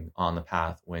keeping on the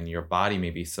path when your body may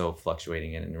be so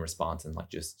fluctuating in response and like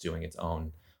just doing its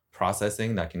own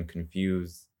processing that can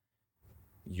confuse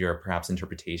your perhaps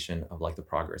interpretation of like the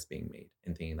progress being made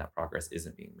and thinking that progress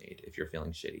isn't being made if you're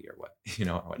feeling shitty or what,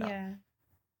 or whatnot. Yeah.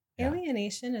 Yeah.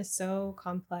 Alienation is so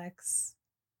complex,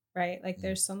 right? Like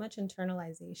there's so much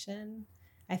internalization.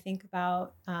 I think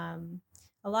about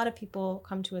a lot of people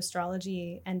come to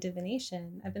astrology and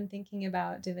divination. I've been thinking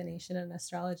about divination and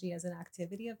astrology as an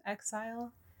activity of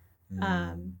exile.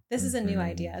 This is a new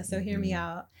idea, so hear me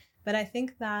out. But I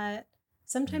think that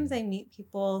sometimes I meet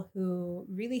people who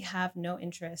really have no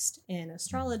interest in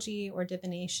astrology or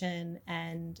divination,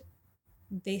 and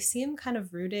they seem kind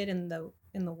of rooted in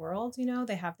the world.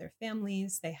 They have their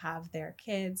families, they have their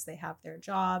kids, they have their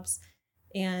jobs,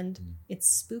 and it's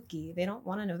spooky. They don't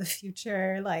want to know the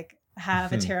future, like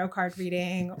have a tarot card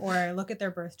reading or look at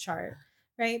their birth chart,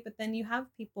 right? But then you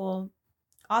have people,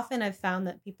 often I've found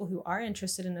that people who are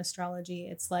interested in astrology,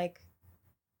 it's like,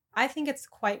 I think it's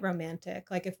quite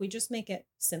romantic. Like if we just make it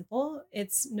simple,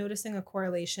 it's noticing a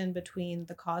correlation between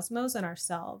the cosmos and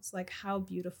ourselves. Like how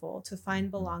beautiful to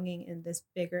find belonging in this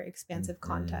bigger, expansive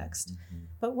context.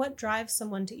 But what drives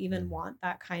someone to even want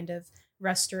that kind of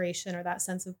restoration or that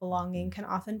sense of belonging can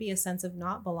often be a sense of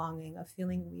not belonging, of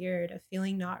feeling weird, of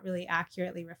feeling not really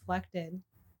accurately reflected.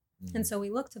 And so we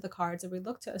look to the cards, or we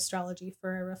look to astrology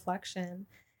for a reflection.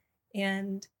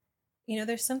 And,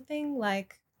 there's something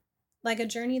like a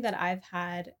journey that I've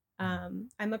had. I'm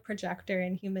a projector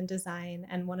in human design.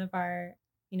 And one of our,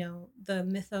 the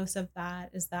mythos of that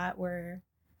is that we're,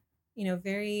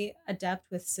 very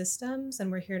adept with systems,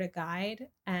 and we're here to guide.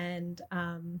 And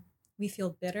we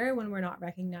feel bitter when we're not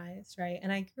recognized, right?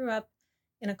 And I grew up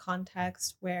in a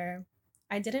context where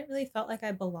I didn't really felt like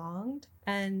I belonged.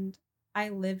 And I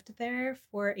lived there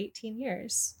for 18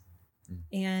 years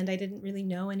and I didn't really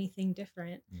know anything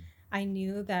different. I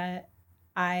knew that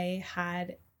I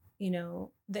had, the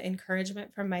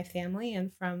encouragement from my family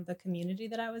and from the community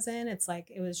that I was in. It's like,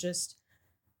 it was just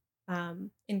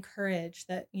encouraged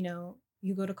that,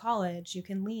 you go to college, you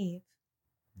can leave.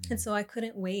 And so I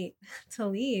couldn't wait to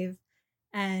leave.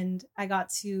 And I got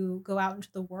to go out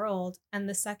into the world. And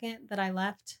the second that I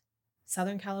left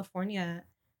Southern California,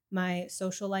 my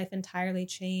social life entirely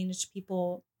changed.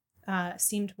 People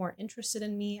seemed more interested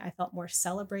in me. I felt more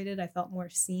celebrated. I felt more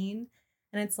seen.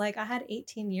 And it's like I had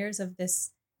 18 years of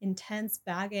this intense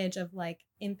baggage of like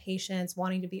impatience,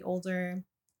 wanting to be older,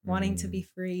 wanting to be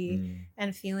free,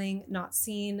 and feeling not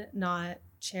seen, not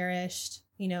cherished,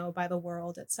 by the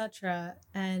world, etc.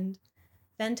 And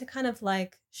then to kind of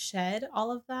like shed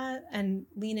all of that and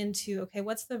lean into, okay,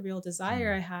 what's the real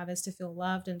desire I have, is to feel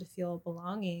loved and to feel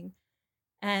belonging.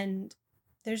 And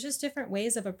there's just different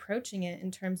ways of approaching it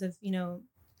in terms of,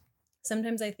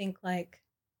 sometimes I think like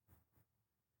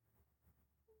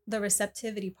the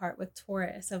receptivity part with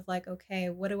Taurus of like, okay,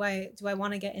 what do I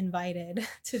want to get invited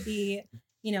to be,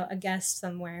 a guest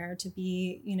somewhere, to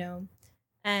be,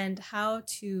 and how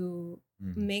to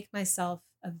make myself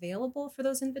available for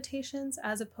those invitations,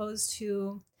 as opposed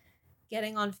to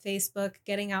getting on Facebook,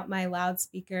 getting out my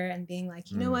loudspeaker and being like,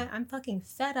 you know what, I'm fucking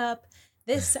fed up,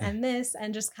 this and this,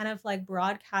 and just kind of like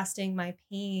broadcasting my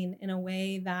pain in a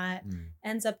way that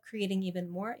ends up creating even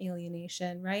more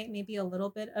alienation, right? Maybe a little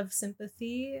bit of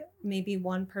sympathy, maybe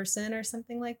one person or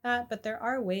something like that. But there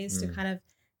are ways to kind of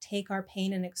take our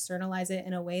pain and externalize it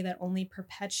in a way that only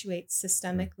perpetuates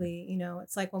systemically.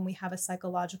 It's like when we have a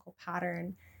psychological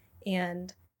pattern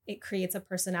and it creates a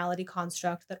personality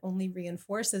construct that only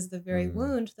reinforces the very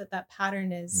wound that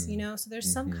pattern is, so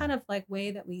there's some kind of like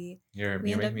way that you're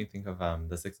making me think of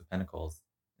the Six of Pentacles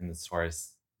in the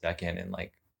Taurus decan, and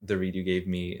like the read you gave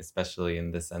me, especially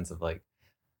in the sense of like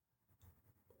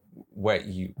what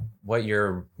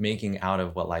you're making out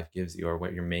of what life gives you, or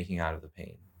what you're making out of the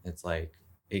pain. It's like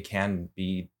it can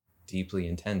be deeply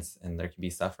intense and there can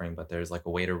be suffering, but there's like a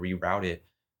way to reroute it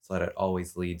so that it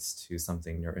always leads to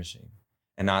something nourishing.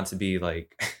 And not to be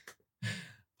like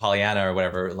Pollyanna or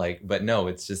whatever, like, but no,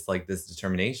 it's just like this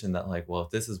determination that like, well,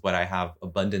 if this is what I have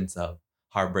abundance of,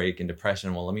 heartbreak and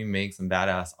depression, well, let me make some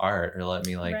badass art, or let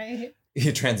me like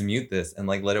transmute this and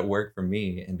like let it work for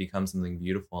me and become something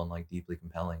beautiful and like deeply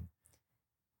compelling.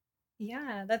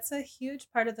 Yeah, that's a huge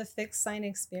part of the fixed sign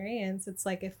experience. It's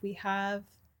like if we have,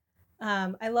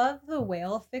 I love the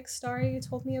whale fixed star you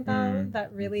told me about.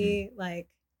 That really like.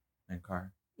 And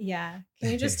car. Yeah.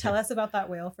 Can you just tell us about that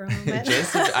whale for a moment?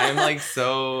 I'm like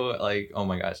so like, oh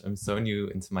my gosh, I'm so new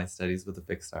into my studies with the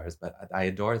fixed stars, but I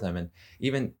adore them. And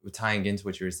even tying into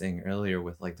what you were saying earlier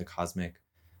with like the cosmic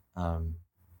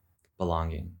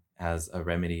belonging as a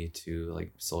remedy to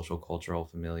like social, cultural,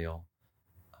 familial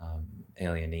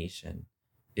alienation.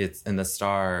 And the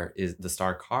star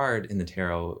card in the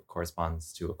tarot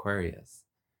corresponds to Aquarius.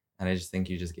 And I just think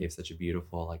you just gave such a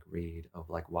beautiful like read of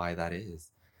like why that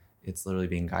is. It's literally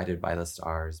being guided by the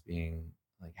stars, being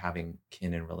like having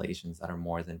kin and relations that are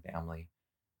more than family,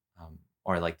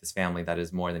 or like this family that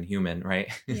is more than human,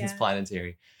 right? It's Yeah.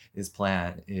 planetary, is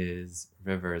plant, is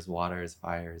rivers, waters,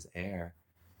 fires, air,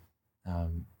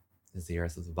 is the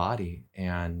earth of the body.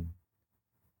 And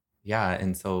yeah,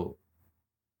 and so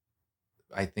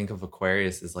I think of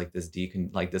Aquarius as like this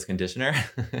like this conditioner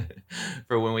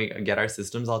for when we get our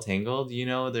systems all tangled. You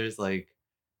know, there's like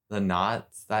the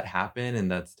knots that happen, and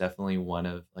that's definitely one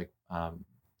of like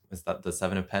is that the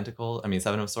Seven of Pentacles? I mean,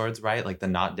 Seven of Swords, right? Like the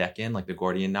knot Decan, like the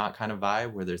Gordian knot kind of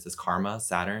vibe, where there's this karma,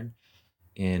 Saturn,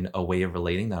 in a way of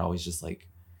relating that always just like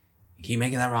you keep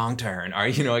making that wrong turn, or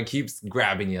you know, it keeps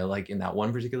grabbing you like in that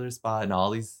one particular spot and all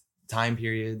these time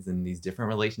periods and these different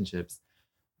relationships.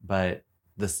 But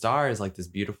the star is like this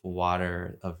beautiful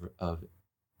water of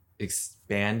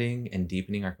expanding and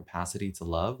deepening our capacity to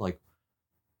love. Like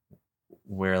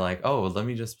we're like, oh, let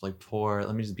me just like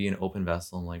let me just be an open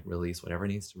vessel and like release whatever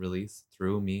needs to release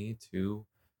through me to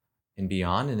and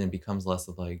beyond. And it becomes less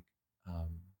of like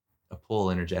a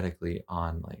pull energetically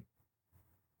on like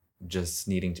just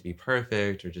needing to be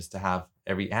perfect or just to have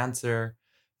every answer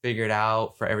figured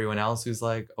out for everyone else who's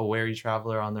like a wary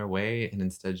traveler on their way, and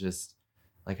instead just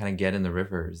like kind of get in the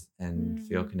rivers and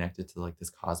feel connected to like this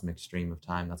cosmic stream of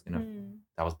time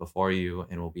that was before you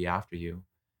and will be after you,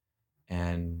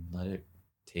 and let it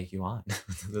take you on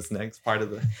this next part of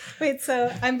the wait,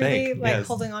 so I'm really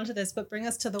holding on to this, but bring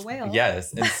us to the whale.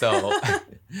 Yes. And so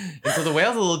and so the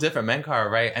whale's a little different.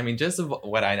 Menkar, right? I mean, just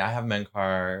what I have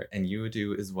Menkar, and you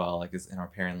do as well, like it's in our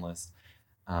parent list,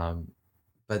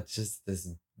 but just this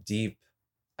deep,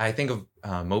 I think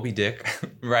of Moby Dick,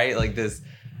 right? Like this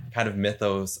kind of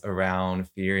mythos around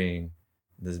fearing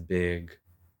this big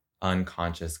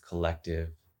unconscious collective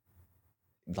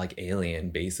like alien,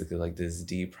 basically like this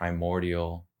deep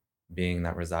primordial being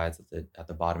that resides at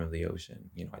the bottom of the ocean.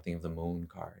 You know, I think of the moon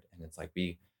card, and it's like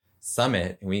we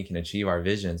summit and we can achieve our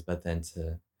visions, but then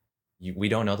we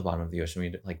don't know the bottom of the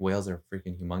ocean. Like whales are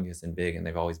freaking humongous and big, and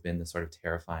they've always been this sort of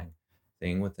terrifying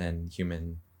thing within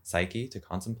human psyche to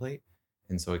contemplate.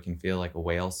 And so it can feel like a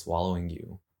whale swallowing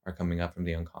you or coming up from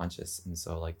the unconscious. And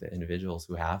so like the individuals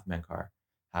who have Menkar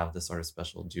have this sort of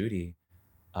special duty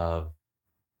of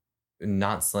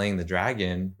not slaying the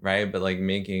dragon, right? But like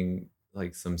making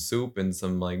like some soup and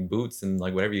some like boots and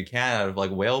like whatever you can out of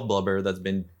like whale blubber that's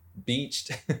been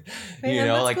beached. Wait, you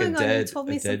know, like a dead, you told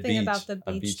me something about the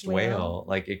beached whale.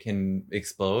 Like it can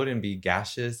explode and be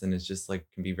gaseous, and it's just like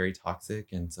can be very toxic.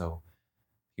 And so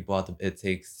people have to, it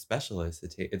takes specialists.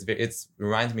 It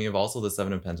reminds me of also the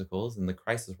Seven of Pentacles and the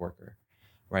crisis worker,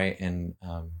 right? And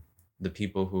the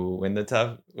people who when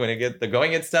the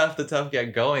going gets tough, the tough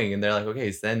get going, and they're like,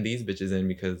 okay, send these bitches in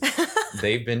because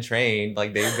they've been trained,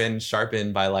 like they've been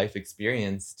sharpened by life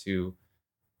experience to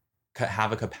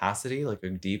have a capacity, like a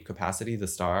deep capacity, the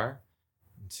star,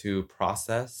 to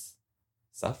process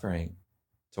suffering,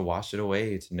 to wash it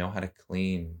away, to know how to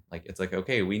clean. Like it's like,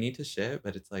 okay, we need to shit,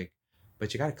 but it's like,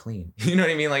 but you gotta clean. You know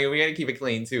what I mean? Like we gotta keep it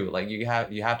clean too. Like you have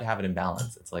to have it in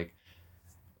balance. It's like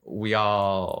we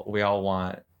all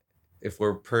want, if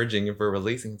we're purging, if we're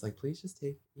releasing, it's like, please just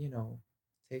take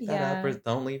that up, or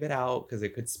don't leave it out because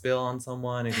it could spill on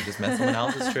someone. It could just mess someone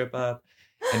else's trip up.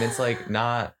 And it's like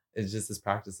it's just this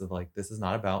practice of like, this is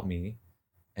not about me,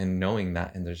 and knowing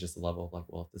that. And there's just a level of like,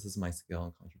 well, this is my skill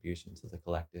and contribution to the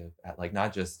collective at like,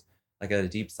 not just like at a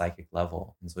deep psychic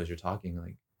level. And so as you're talking,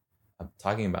 like I'm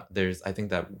talking about, I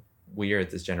think that we are at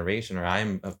this generation,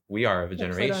 or we are of a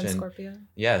generation,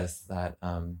 yes, that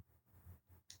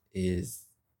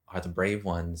are the brave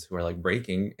ones who are like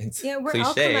breaking. It's we're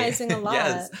cliche. Alchemizing a lot.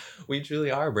 Yes, we truly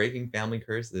are breaking family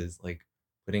curses, like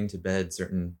putting to bed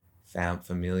certain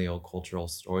familial cultural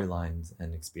storylines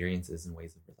and experiences and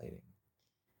ways of relating.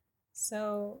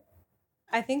 So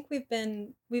I think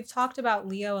we've talked about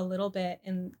Leo a little bit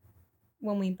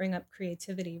when we bring up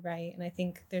creativity, right? And I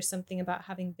think there's something about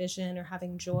having vision or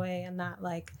having joy, and that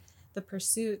like the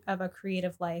pursuit of a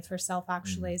creative life or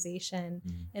self-actualization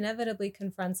inevitably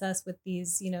confronts us with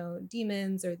these,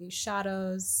 demons or these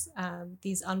shadows,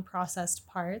 these unprocessed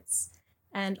parts,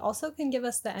 and also can give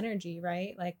us the energy,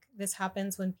 right? Like this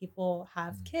happens when people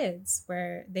have kids,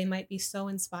 where they might be so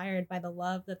inspired by the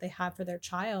love that they have for their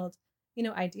child,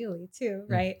 ideally too,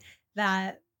 right?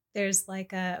 That there's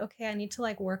like okay, I need to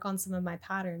like work on some of my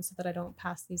patterns so that I don't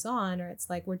pass these on, or it's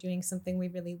like we're doing something we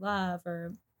really love,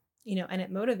 or and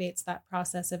it motivates that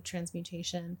process of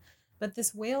transmutation. But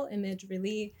this whale image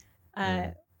really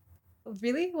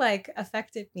really like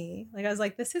affected me. Like I was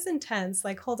like, this is intense.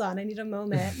 Like, hold on, I need a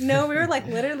moment. No, we were like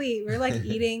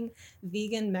eating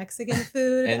vegan Mexican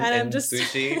food, and I'm and just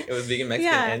sushi. It was vegan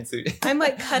Mexican yeah. and sushi. I'm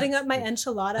like cutting up my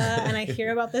enchilada, and I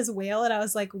hear about this whale, and I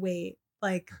was like, wait,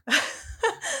 like,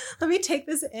 let me take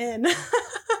this in.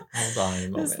 Hold on a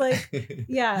moment. It's like,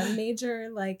 yeah, major,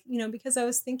 like, you know, because I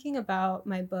was thinking about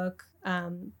my book,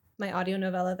 my audio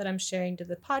novella that I'm sharing to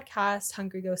the podcast,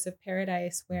 Hungry Ghosts of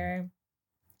Paradise, where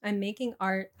I'm making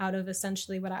art out of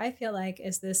essentially what I feel like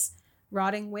is this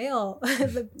rotting whale,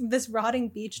 this rotting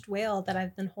beached whale that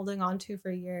I've been holding on to for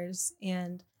years.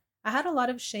 And I had a lot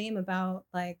of shame about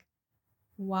like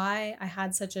why I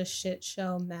had such a shit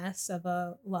show mess of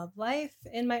a love life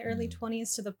in my early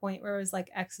 20s, to the point where it was like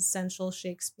existential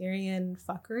Shakespearean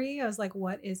fuckery. I was like,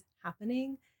 what is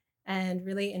happening? And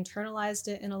really internalized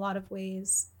it in a lot of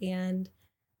ways. And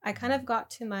I kind of got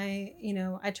to my, you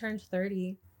know, I turned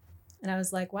 30 and I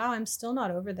was like, wow, I'm still not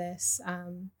over this.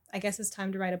 I guess it's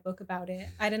time to write a book about it.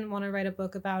 I didn't want to write a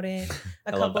book about it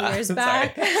a couple years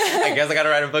back. I guess I got to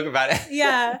write a book about it.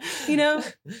 Yeah. You know,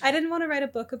 I didn't want to write a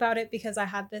book about it because I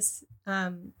had this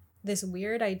this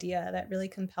weird idea that really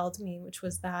compelled me, which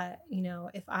was that, you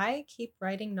know, if I keep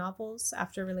writing novels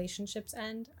after relationships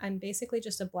end, I'm basically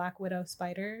just a black widow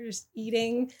spider just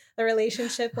eating the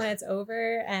relationship when it's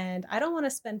over. And I don't want to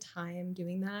spend time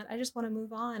doing that. I just want to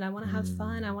move on. I want to have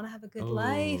fun. I want to have a good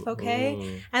life.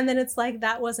 Okay. And then it's like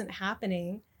that wasn't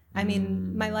happening. I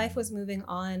mean, my life was moving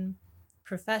on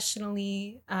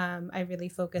professionally. I really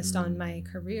focused on my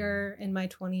career in my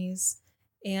 20s.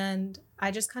 And I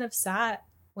just kind of sat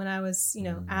when I was, you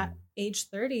know, at age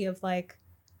 30 of like,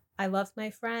 I love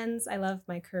my friends, I love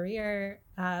my career,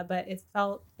 but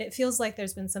it feels like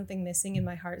there's been something missing in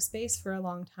my heart space for a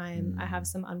long time. I have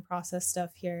some unprocessed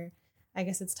stuff here. I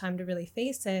guess it's time to really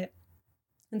face it.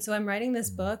 And so I'm writing this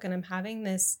book and I'm having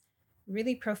this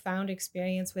really profound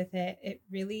experience with it.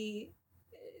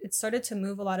 It started to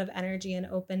move a lot of energy and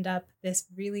opened up this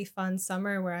really fun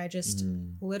summer where I just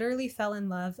literally fell in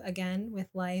love again with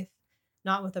life.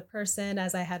 Not with a person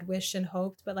as I had wished and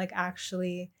hoped, but like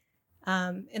actually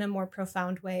in a more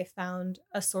profound way found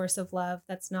a source of love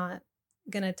that's not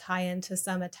going to tie into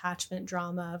some attachment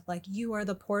drama of like, you are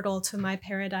the portal to my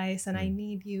paradise and I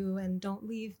need you and don't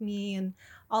leave me and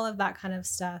all of that kind of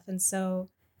stuff. And so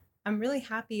I'm really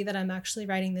happy that I'm actually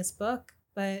writing this book.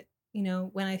 But, you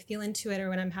know, when I feel into it or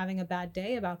when I'm having a bad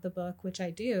day about the book, which I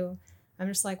do, I'm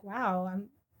just like, wow,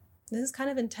 this is kind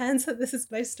of intense that this is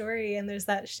my story. And there's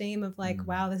that shame of like,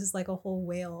 wow, this is like a whole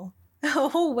whale,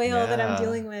 that I'm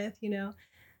dealing with, you know.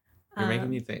 You're making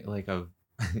me think like of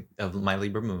my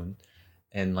Libra moon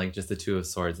and like just the Two of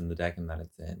Swords in the deck and that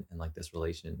it's in, and like this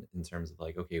relation in terms of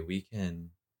like, okay, we can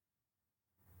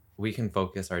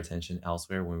focus our attention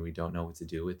elsewhere when we don't know what to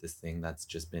do with this thing that's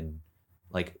just been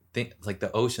like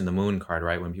the ocean, the moon card,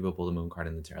 right? When people pull the moon card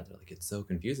in the tarot, they're like, it's so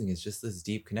confusing. It's just this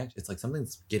deep connection. It's like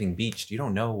something's getting beached. You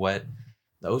don't know what.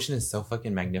 The ocean is so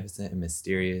fucking magnificent and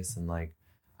mysterious. And like,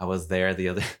 I was there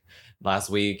last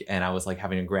week and I was like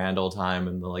having a grand old time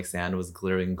and the like sand was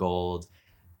glittering gold.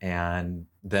 And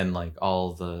then like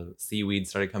all the seaweed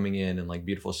started coming in and like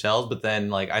beautiful shells. But then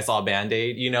like I saw a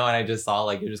Band-Aid, you know, and I just saw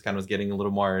like it just kind of was getting a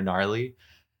little more gnarly.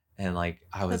 And like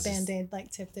I was the Band-Aid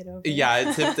like tipped it over.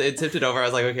 Yeah, it tipped it over. I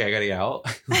was like, okay, I gotta get out.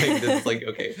 Like this is like,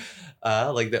 okay.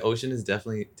 Like the ocean is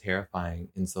definitely terrifying.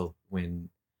 And so when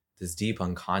this deep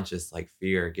unconscious like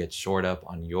fear gets shored up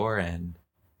on your end,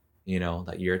 you know,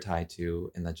 that you're tied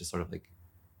to, and that just sort of like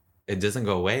it doesn't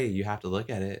go away. You have to look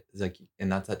at it. It's like,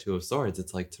 and that's that Two of Swords.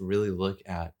 It's like to really look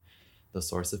at the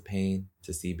source of pain,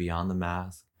 to see beyond the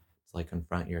mask, to like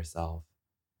confront yourself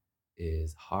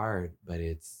is hard, but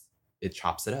it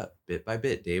chops it up bit by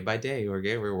bit, day by day.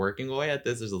 We're working away at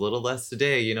this. There's a little less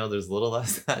today, you know, there's a little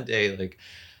less that day. Like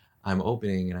I'm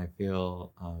opening and I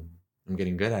feel I'm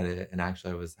getting good at it. And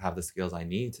actually I have the skills I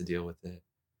need to deal with it.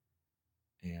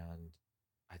 And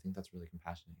I think that's really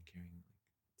compassionate and caring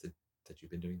that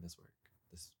you've been doing this work,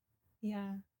 this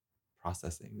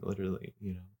processing, literally,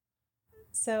 you know.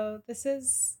 So this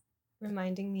is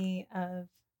reminding me of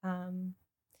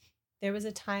there was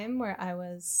a time where I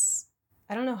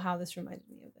don't know how this reminded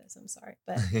me of this, I'm sorry,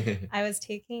 but I was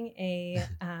taking a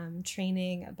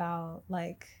training about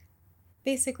like,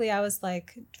 basically I was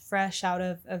like fresh out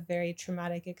of a very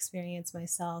traumatic experience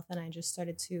myself, and I just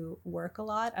started to work a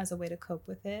lot as a way to cope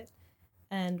with it.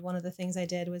 And one of the things I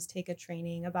did was take a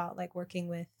training about like working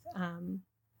with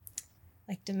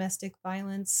like domestic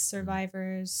violence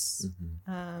survivors.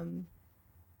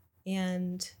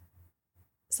 And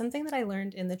something that I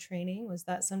learned in the training was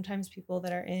that sometimes people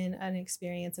that are in an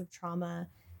experience of trauma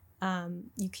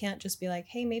You can't just be like,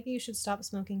 hey, maybe you should stop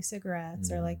smoking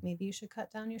cigarettes, or like maybe you should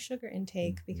cut down your sugar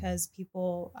intake, because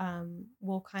people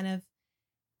will kind of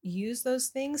use those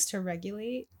things to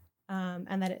regulate,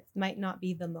 and that it might not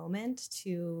be the moment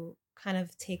to kind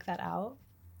of take that out.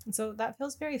 And so that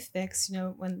feels very fixed,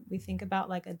 when we think about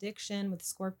like addiction with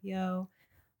Scorpio,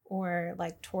 or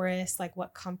like Taurus, like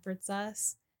what comforts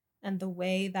us, and the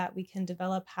way that we can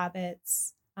develop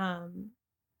habits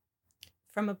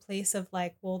from a place of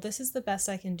like, well, this is the best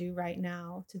I can do right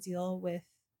now to deal with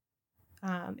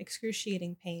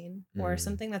excruciating pain or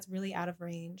something that's really out of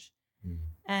range.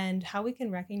 And how we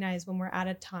can recognize when we're at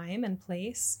a time and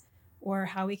place, or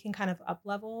how we can kind of up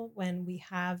level when we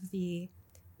have the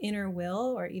inner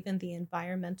will or even the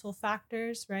environmental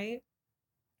factors, right?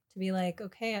 To be like,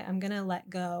 okay, I'm going to let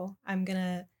go. I'm going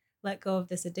to let go of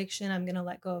this addiction. I'm going to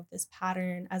let go of this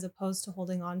pattern, as opposed to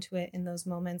holding on to it in those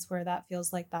moments where that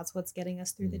feels like that's what's getting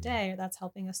us through the day, or that's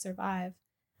helping us survive.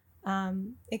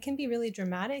 It can be really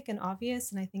dramatic and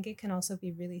obvious. And I think it can also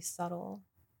be really subtle.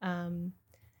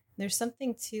 There's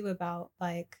something too about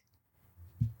like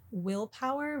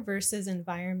willpower versus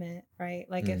environment, right?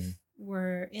 Like if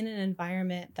we're in an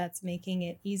environment that's making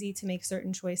it easy to make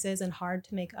certain choices and hard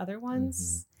to make other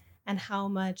ones, and how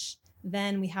much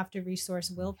then we have to resource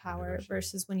willpower,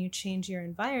 versus when you change your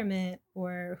environment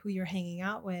or who you're hanging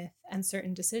out with, and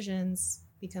certain decisions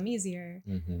become easier,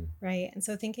 right? And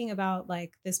so thinking about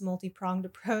like this multi-pronged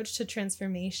approach to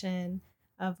transformation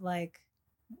of like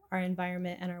our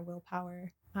environment and our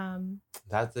willpower.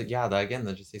 That's it. Yeah, that again,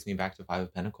 that just takes me back to Five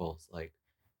of Pentacles. Like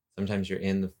sometimes you're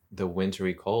in the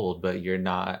wintry cold, but you're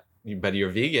not, but you're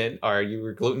vegan, or you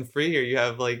were gluten free, or you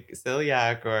have like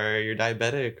celiac, or you're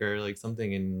diabetic, or like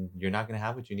something, and you're not going to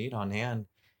have what you need on hand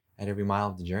at every mile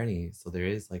of the journey. So there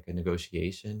is like a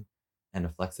negotiation and a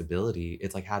flexibility.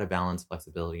 It's like how to balance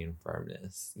flexibility and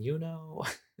firmness,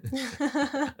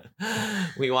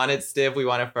 We want it stiff, we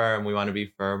want it firm, we want to be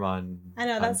firm on, I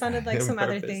know that sounded like some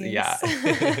purpose. other things. Yeah.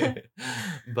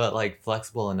 But like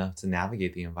flexible enough to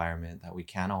navigate the environment that we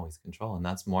can always control. And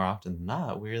that's more often than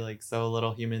not. We're like so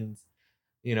little humans,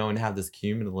 and have this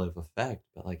cumulative effect,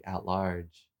 but like at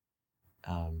large,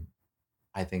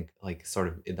 I think like sort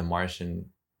of the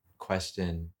Martian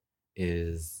question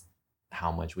is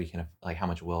how much we can, like how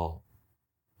much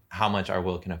our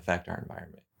will can affect our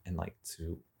environment, and like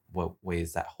to what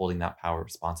ways that holding that power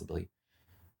responsibly,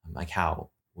 like how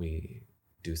we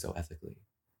do so ethically.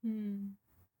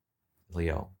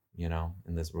 Leo,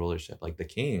 in this rulership, like the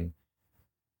king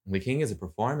is a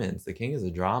performance, the king is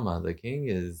a drama, the king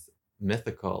is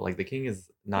mythical, like the king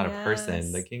is not a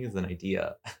person, the king is an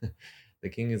idea. The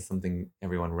king is something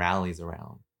everyone rallies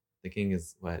around. The king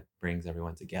is what brings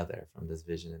everyone together from this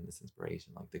vision and this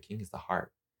inspiration. Like the king is the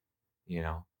heart,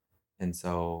 and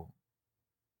so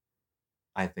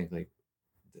I think like,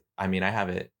 I have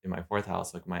it in my fourth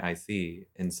house, like my IC.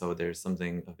 And so there's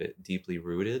something of it deeply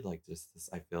rooted, like just this,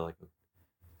 I feel like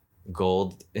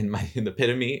gold in the pit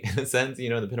of me, in a sense,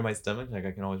 the pit of my stomach, like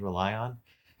I can always rely on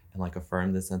and like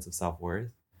affirm this sense of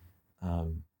self-worth.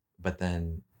 But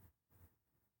then,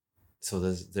 so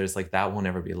there's like, that won't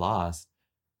ever be lost.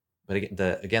 But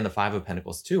again, the Five of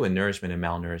Pentacles too, and nourishment and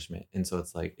malnourishment. And so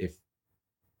it's like, if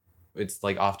it's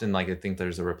like often like I think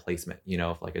there's a replacement,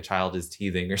 if like a child is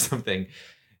teething or something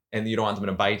and you don't want them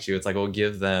to bite you, it's like, we'll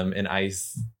give them an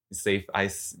safe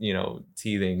ice,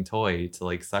 teething toy to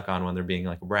like suck on when they're being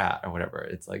like a brat or whatever.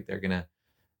 It's like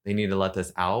they need to let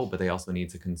this out, but they also need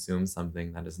to consume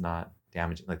something that is not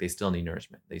damaging. Like they still need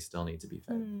nourishment. They still need to be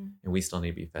fed, and we still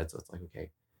need to be fed. So it's like,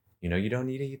 okay, you don't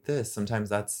need to eat this. Sometimes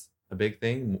that's a big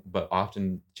thing, but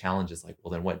often challenge is like,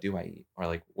 well, then what do I eat? Or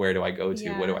like, where do I go to?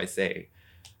 Yeah. What do I say?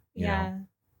 You know?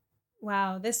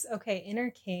 Wow. Inner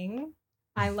king.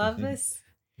 I love this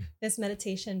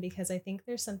meditation, because I think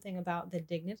there's something about the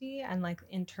dignity and like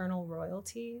internal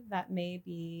royalty that may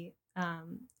be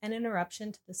an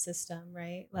interruption to the system,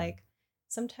 right? Like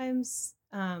sometimes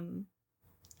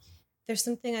there's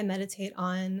something I meditate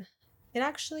on.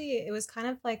 It was kind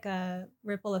of like a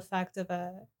ripple effect of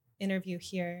a interview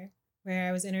here, where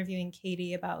I was interviewing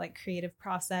Katie about like creative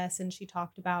process, and she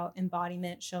talked about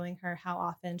embodiment showing her how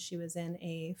often she was in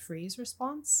a freeze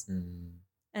response.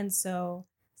 And so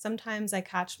sometimes I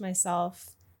catch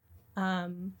myself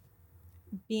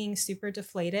being super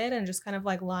deflated and just kind of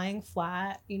like lying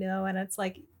flat, and it's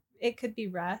like, it could be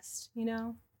rest,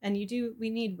 and we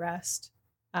need rest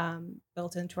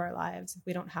built into our lives. If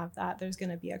we don't have that, there's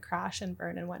going to be a crash and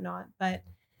burn and whatnot. But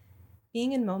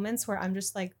being in moments where I'm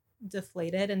just like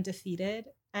deflated and defeated,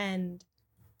 and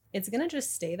it's going to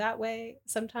just stay that way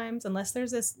sometimes, unless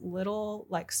there's this little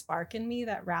like spark in me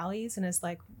that rallies and is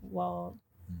like, well,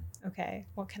 okay,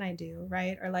 what can I do?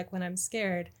 Right. Or like when I'm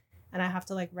scared and I have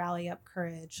to like rally up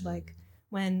courage, like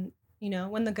when,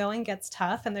 when the going gets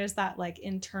tough and there's that like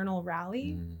internal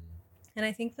rally. And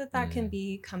I think that can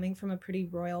be coming from a pretty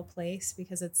royal place,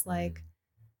 because it's like,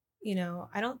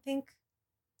 I don't think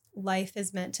life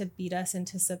is meant to beat us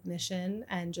into submission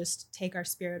and just take our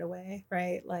spirit away,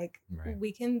 right? Like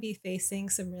we can be facing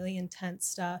some really intense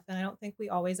stuff. And I don't think we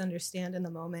always understand in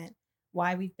the moment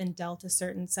why we've been dealt a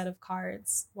certain set of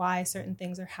cards, why certain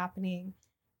things are happening.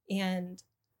 And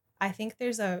I think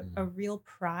there's a real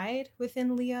pride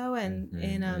within Leo, and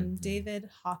in David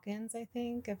Hawkins, I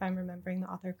think, if I'm remembering the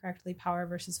author correctly, Power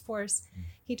versus Force,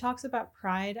 he talks about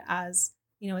pride as,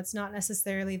 it's not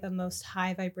necessarily the most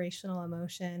high vibrational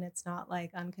emotion. It's not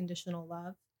like unconditional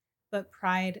love, but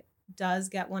pride does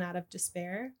get one out of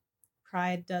despair.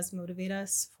 Pride does motivate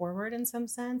us forward in some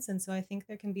sense. And so I think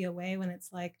there can be a way when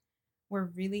it's like we're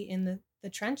really in the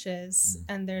trenches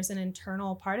and there's an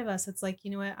internal part of us that's like,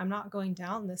 you know what, I'm not going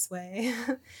down this way.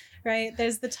 Right?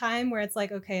 There's the time where it's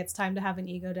like, okay, it's time to have an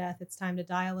ego death, it's time to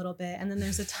die a little bit. And then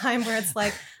there's a time where it's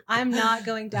like, I'm not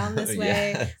going down this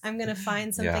way. Yes. I'm going to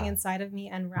find something inside of me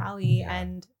and rally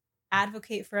and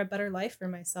advocate for a better life for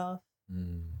myself.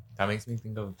 That makes me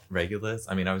think of Regulus.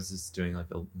 I mean, I was just doing like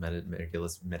a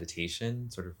Regulus meditation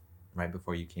sort of right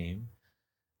before you came.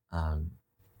 And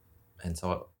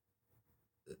so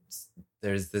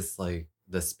there's this like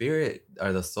the spirit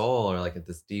or the soul or like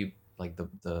this deep, like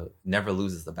the never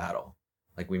loses the battle.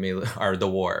 Like we may, or the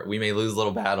war, we may lose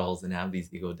little battles and have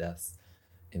these ego deaths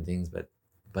and things.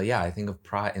 But yeah, I think of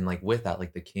pride, and like with that,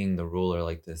 like the king, the ruler,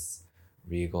 like this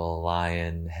regal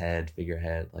lion head,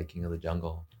 figurehead, like king of the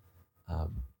jungle,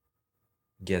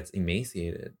 gets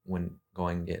emaciated when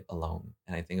going it alone.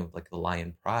 And I think of like the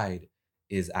lion pride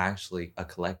is actually a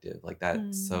collective, like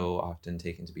that's so often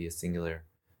taken to be a singular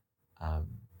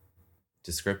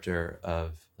descriptor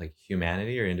of like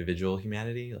humanity or individual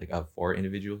humanity, like for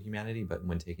individual humanity. But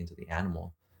when taken to the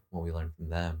animal, what we learn from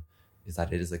them is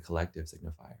that it is a collective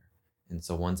signifier. And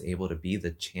so one's able to be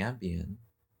the champion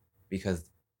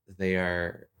because they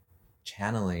are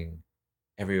channeling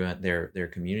everyone, their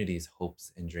community's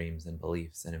hopes and dreams and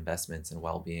beliefs and investments and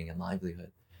well-being and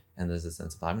livelihood. And there's a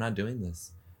sense of, I'm not doing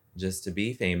this just to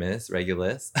be famous,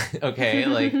 Regulus, okay,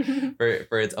 like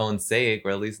for its own sake,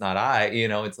 or at least not I,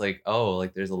 it's like, oh,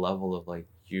 like there's a level of like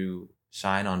you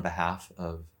shine on behalf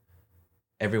of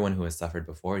everyone who has suffered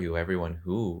before you, everyone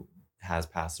who has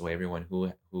passed away, everyone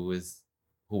who was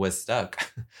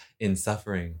stuck in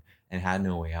suffering and had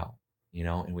no way out,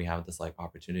 and we have this like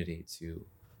opportunity to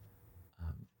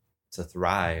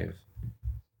thrive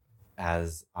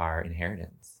as our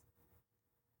inheritance.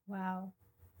 Wow.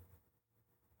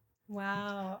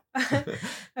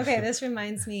 Okay, this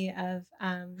reminds me of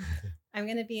I'm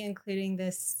going to be including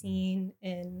this scene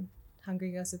in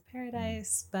Hungry Ghosts of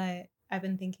Paradise, but I've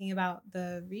been thinking about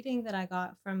the reading that I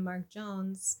got from Mark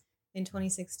Jones in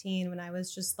 2016 when I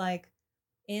was just like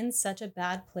in such a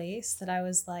bad place that I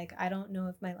was like, I don't know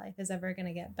if my life is ever going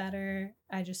to get better.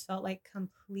 I just felt like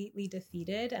completely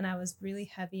defeated, and I was really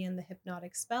heavy in the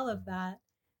hypnotic spell of that.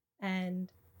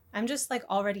 And I'm just like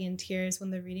already in tears when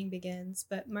the reading begins.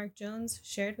 But Mark Jones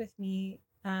shared with me,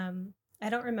 I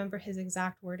don't remember his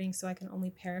exact wording, so I can only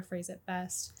paraphrase it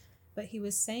best. But he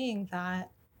was saying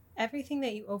that everything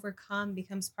that you overcome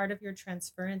becomes part of your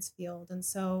transference field. And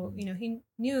so, he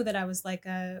knew that I was like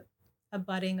a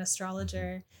budding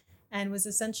astrologer, and was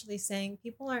essentially saying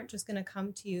people aren't just going to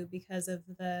come to you because of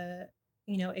the,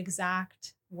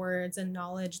 exact words and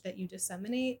knowledge that you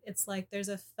disseminate. It's like there's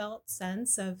a felt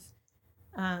sense of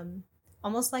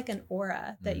almost like an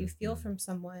aura that you feel from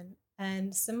someone.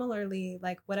 And similarly,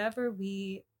 like whatever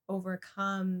we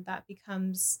overcome, that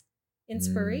becomes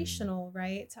inspirational,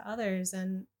 right, to others.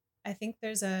 And I think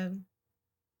there's a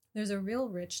real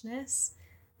richness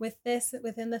with this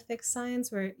within the fixed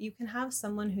signs, where you can have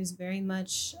someone who's very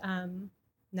much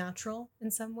natural in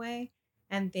some way,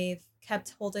 and they've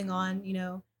kept holding on,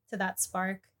 to that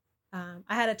spark. I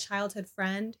had a childhood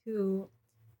friend who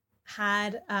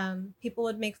had people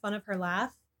would make fun of her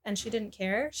laugh, and she didn't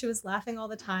care. She was laughing all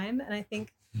the time. And I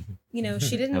think,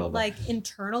 she didn't like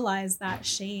internalize that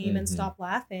shame and stop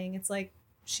laughing. It's like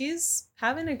she's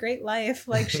having a great life.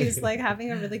 Like she's like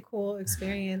having a really cool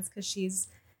experience because she's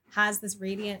has this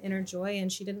radiant inner joy,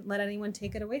 and she didn't let anyone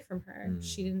take it away from her.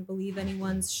 She didn't believe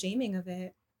anyone's shaming of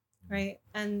it, right?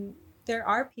 And there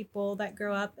are people that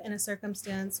grow up in a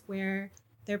circumstance where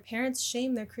their parents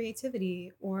shame their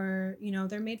creativity, or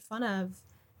they're made fun of,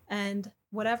 and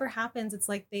whatever happens, it's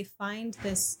like they find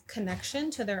this connection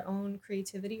to their own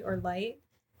creativity or light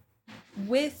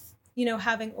with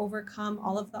having overcome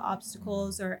all of the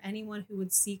obstacles or anyone who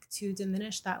would seek to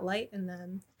diminish that light in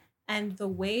them. And the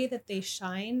way that they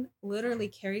shine literally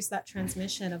carries that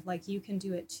transmission of like, you can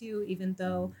do it too, even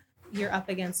though you're up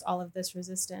against all of this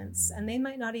resistance. And they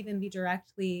might not even be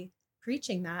directly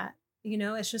preaching that.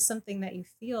 It's just something that you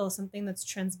feel, something that's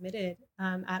transmitted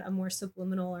at a more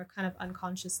subliminal or kind of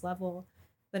unconscious level.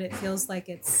 But it feels like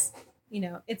it's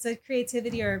a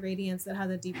creativity or a radiance that has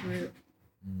a deep root.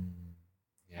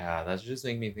 Yeah, that's just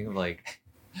making me think of like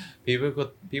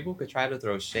people could try to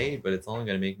throw shade, but it's only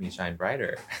going to make me shine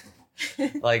brighter.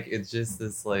 Like, it's just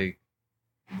this like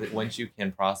once you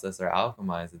can process or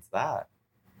alchemize, it's that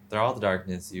they're all the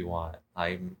darkness you want.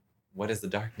 What is the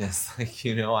darkness? Like,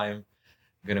 I'm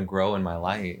gonna grow in my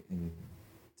light in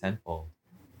tenfold.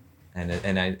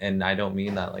 And I don't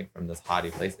mean that like from this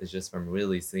haughty place. It's just from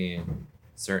really seeing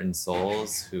certain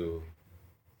souls who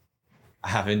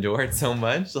have endured so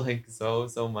much, like so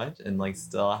much, and like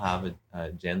still have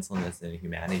a gentleness and a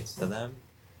humanity to them.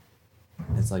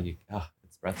 It's like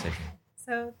it's breathtaking.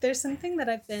 So there's something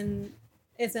that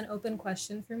it's an open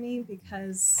question for me,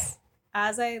 because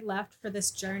as I left for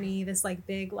this journey, this like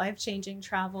big life-changing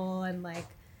travel, and like,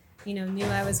 knew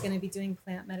I was going to be doing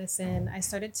plant medicine, I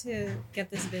started to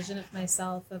get this vision of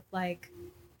myself of like,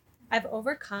 I've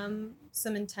overcome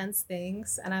some intense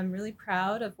things and I'm really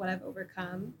proud of what I've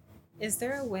overcome. Is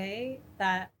there a way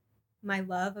that my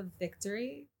love of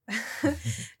victory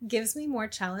gives me more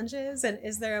challenges? And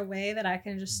is there a way that I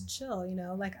can just chill?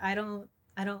 Like, I don't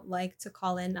like to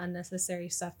call in unnecessary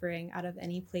suffering out of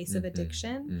any place of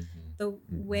addiction. The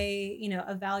way,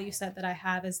 a value set that I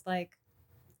have is like,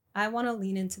 I want to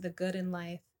lean into the good in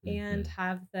life and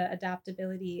have the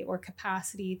adaptability or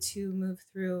capacity to move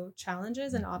through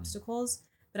challenges and obstacles.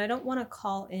 But I don't want to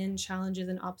call in challenges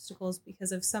and obstacles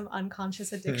because of some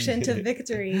unconscious addiction to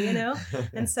victory,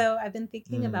 And so I've been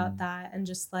thinking about that, and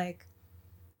just like,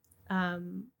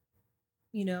 having,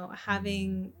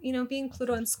 being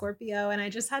Pluto and Scorpio. And I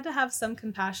just had to have some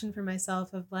compassion for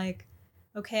myself of like,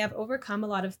 okay, I've overcome a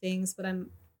lot of things, but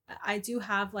I do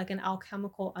have like an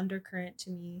alchemical undercurrent to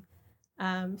me.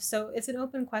 So it's an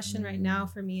open question right now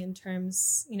for me in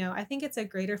terms, I think it's a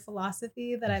greater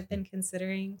philosophy that I've been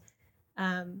considering,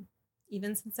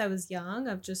 even since I was young,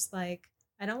 of just like,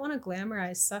 I don't want to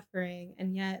glamorize suffering.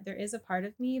 And yet there is a part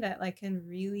of me that like can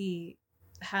really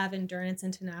have endurance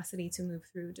and tenacity to move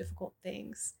through difficult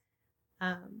things.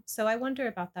 So I wonder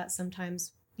about that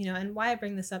sometimes, and why I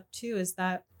bring this up too is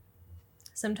that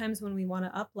sometimes when we want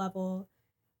to up level,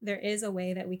 there is a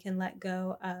way that we can let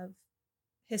go of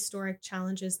historic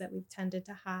challenges that we've tended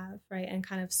to have, right? And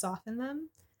kind of soften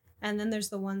them. And then there's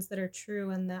the ones that are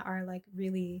true and that are like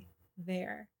really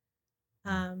there.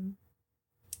 And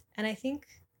I think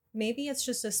maybe it's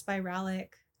just a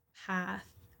spiralic path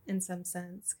in some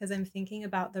sense, because I'm thinking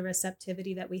about the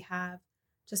receptivity that we have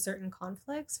to certain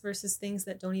conflicts versus things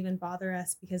that don't even bother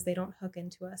us because they don't hook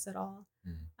into us at all.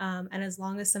 And as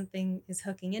long as something is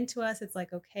hooking into us, it's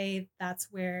like, okay, that's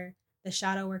where the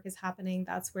shadow work is happening.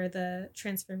 That's where the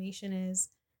transformation is.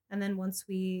 And then once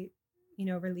we,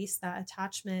 release that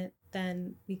attachment,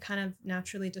 then we kind of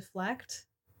naturally deflect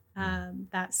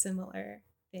that similar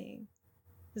thing.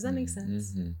 Does that make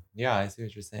sense? Yeah, I see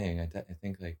what you're saying.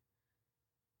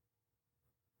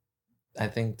 I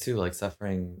think too, like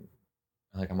suffering,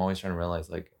 like I'm always trying to realize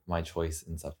like my choice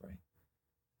in suffering.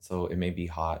 So it may be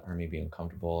hot or maybe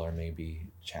uncomfortable or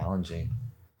maybe challenging,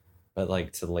 but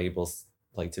like to label,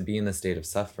 like to be in the state of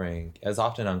suffering is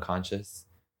often unconscious,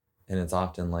 and it's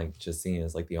often like just seen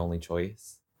as like the only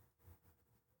choice.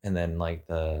 And then like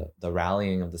the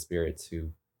rallying of the spirit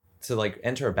to like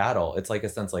enter a battle, it's like a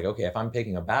sense like, okay, if I'm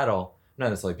picking a battle, I'm not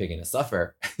necessarily picking to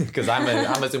suffer because I'm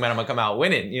assuming I'm gonna come out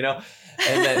winning,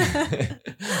 And then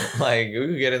like you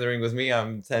can get in the ring with me,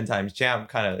 I'm 10 times champ,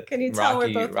 kind of. Can you tell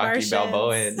Rocky we're both Martians?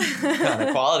 Balboa kind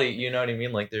of quality, you know what I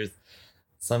mean? Like there's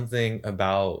something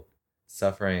about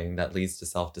suffering that leads to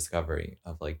self-discovery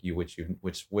of like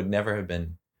which would never have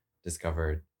been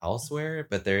discovered elsewhere,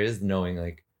 but there is knowing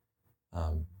like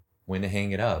when to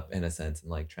hang it up in a sense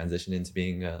and like transition into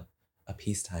being a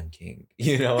peacetime king,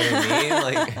 you know what I mean?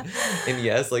 Like, and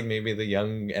yes, like maybe the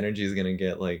young energy is gonna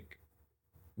get like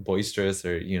boisterous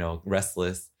or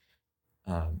restless,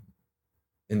 and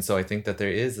so I think that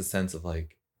there is a sense of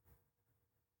like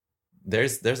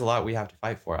there's a lot we have to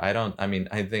fight for. I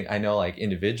think I know like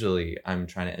individually I'm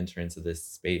trying to enter into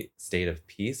this state of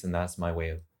peace, and that's my way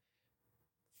of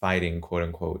fighting, quote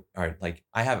unquote, or like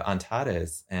I have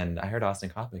Antares, and I heard Austin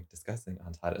Coppock discussing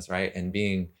Antares, right? And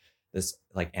being this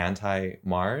like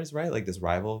anti-Mars, right? Like this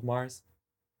rival of Mars.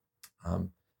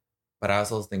 But I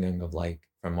also was thinking of like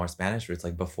from more Spanish roots,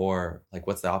 like before, like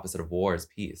what's the opposite of war is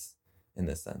peace in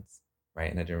this sense, right?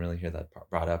 And I didn't really hear that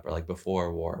brought up, or like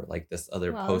before war, like this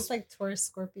other Well, it's post. like Taurus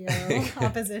Scorpio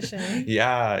opposition.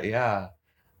 Yeah, yeah.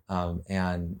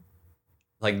 And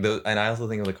like and I also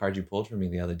think of the card you pulled for me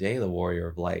the other day, the Warrior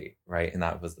of Light, right? And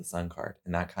that was the Sun card,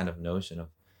 and that kind of notion of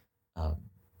um,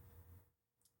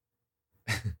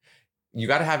 you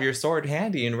got to have your sword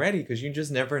handy and ready because you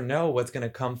just never know what's gonna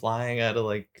come flying out of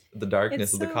like the darkness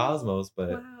It's of the so, cosmos. But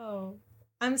wow.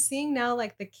 I'm seeing now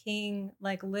like the king,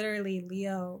 like literally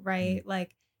Leo, mm, right?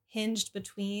 Like hinged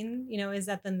between, is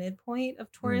at the midpoint of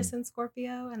mm, Taurus and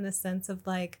Scorpio, and the sense of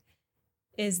like,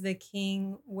 is the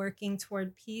king working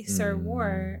toward peace or mm,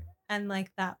 war? And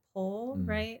like that pull, mm,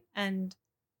 right? And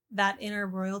that inner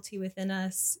royalty within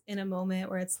us in a moment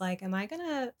where it's like, am I going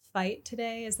to fight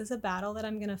today? Is this a battle that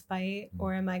I'm going to fight? mm,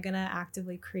 Or am I going to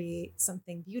actively create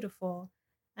something beautiful?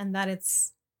 And that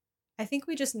I think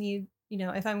we just need,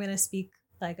 if I'm going to speak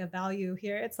like a value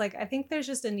here, it's like, I think there's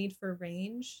just a need for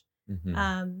range. mhm,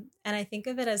 And I think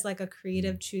of it as like a mm,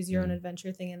 creative choose your own mm,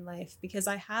 adventure thing in life because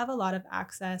I have a lot of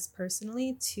access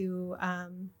personally to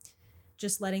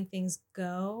just letting things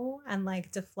go and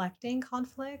like deflecting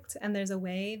conflict. And there's a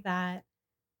way that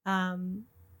um,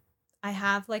 I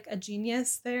have like a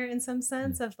genius there in some mm,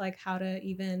 sense of like how to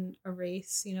even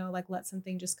erase, like let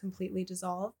something just completely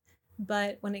dissolve.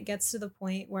 But when it gets to the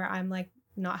point where I'm like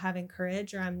not having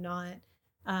courage or I'm not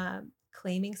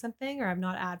claiming something or I'm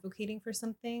not advocating for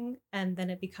something, and then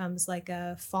it becomes like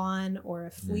a fawn or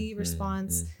a flee mhm,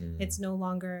 response, mhm, it's no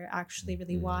longer actually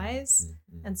really mhm, wise.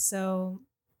 mhm, And so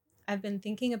I've been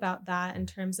thinking about that in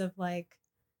terms of like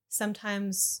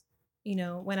sometimes,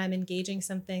 when I'm engaging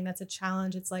something that's a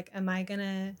challenge, it's like, am I going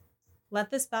to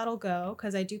let this battle go?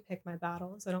 Because I do pick my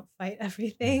battles, I don't fight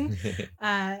everything. mm.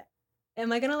 Uh,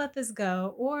 am I going to let this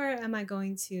go? Or am I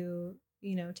going to,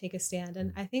 take a stand?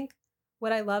 And I think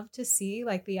what I love to see,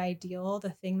 like the ideal, the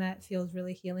thing that feels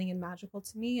really healing and magical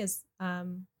to me is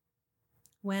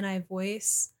when I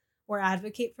voice or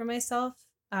advocate for myself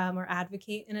or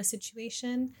advocate in a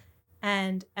situation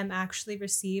and am actually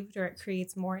received or it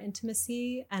creates more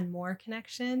intimacy and more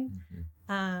connection.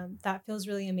 Mhm, That feels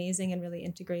really amazing and really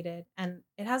integrated. And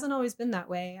it hasn't always been that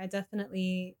way. I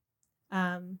definitely,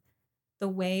 um, the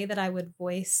way that I would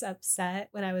voice upset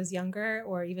when I was younger,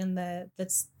 or even the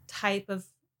type of,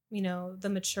 the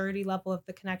maturity level of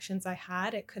the connections I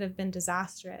had, it could have been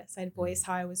disastrous. I'd voice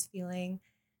how I was feeling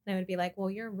and I would be like, well,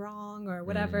 you're wrong or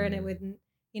whatever. And it mm, wouldn't,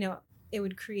 it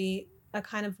would create a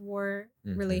kind of war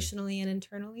mhm, relationally and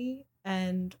internally.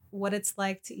 And what it's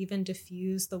like to even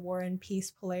diffuse the war and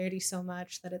peace polarity so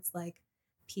much that it's like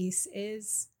peace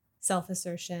is self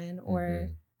assertion or,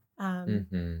 mhm, um,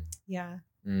 mhm. yeah.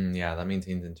 Yeah, that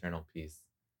maintains internal peace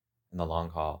in the long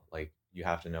haul. Like you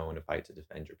have to know when to fight to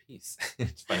defend your peace.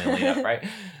 Funnily enough, right?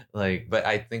 Like, but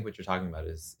I think what you're talking about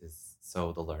is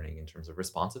so the learning in terms of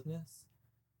responsiveness.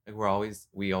 Like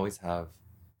we always have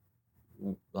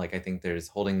like I think there's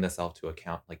holding the self to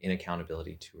account, like in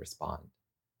accountability to respond.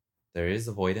 There is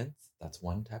avoidance. That's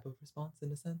one type of response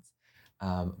in a sense.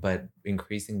 But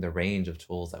increasing the range of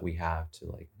tools that we have to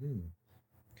like,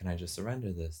 can I just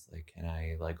surrender this? Like, can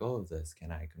I let go of this?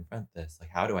 Can I confront this? Like,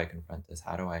 how do I confront this?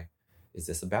 Is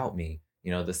this about me?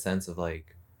 The sense of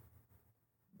like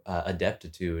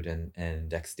adeptitude and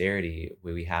dexterity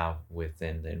we have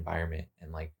within the environment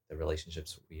and like the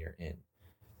relationships we are in.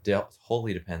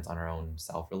 Wholly depends on our own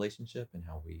self relationship and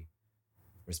how we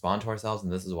respond to ourselves.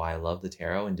 And this is why I love the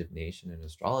tarot and divination and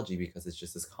astrology because it's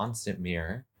just this constant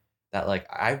mirror that like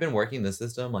I've been working the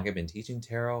system, like I've been teaching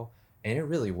tarot and it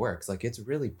really works. Like it's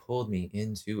really pulled me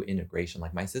into integration.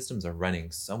 Like my systems are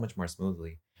running so much more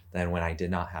smoothly than when I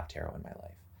did not have tarot in my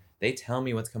life. They tell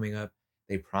me what's coming up.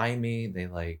 They prime me. They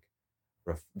like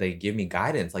they give me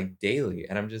guidance like daily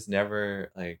and I'm just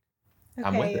never like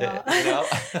I'm with Okay, it, y'all.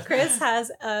 Chris has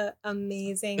a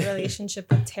amazing relationship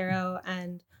with tarot,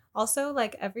 and also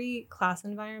like every class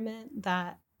environment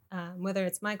that whether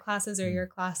it's my classes or Mm. your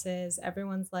classes,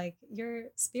 everyone's like your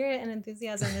spirit and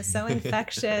enthusiasm is so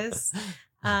infectious.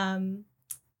 Um,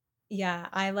 yeah,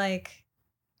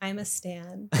 I'm a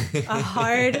stan, a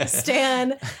hard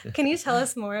stan. Can you tell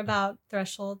us more about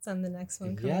thresholds and the next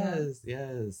one coming up? Yes,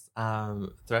 yes.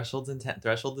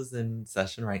 Threshold is in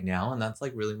session right now, and that's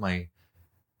like really my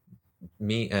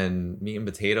meat and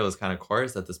potatoes kind of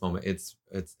course at this moment.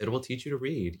 It will teach you to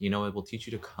read. It will teach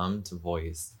you to come to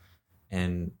voice.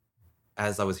 And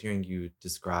as I was hearing you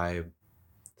describe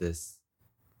this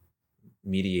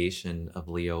mediation of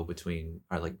Leo between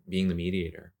or like being the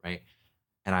mediator, right?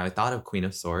 And I thought of Queen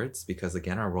of Swords because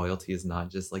again, our royalty is not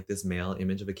just like this male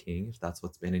image of a king, if that's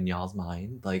what's been in y'all's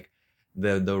mind. Like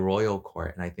the royal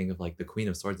court, and I think of like the Queen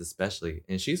of Swords especially,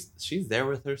 and she's there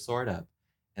with her sword up,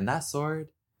 and that sword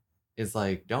is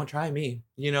like, don't try me,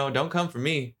 don't come for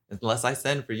me unless I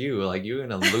send for you, like you're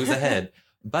gonna lose a head.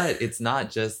 But it's not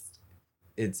just,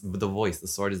 it's the voice. The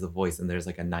sword is the voice, and there's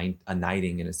like a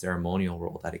knighting and a ceremonial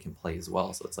role that it can play as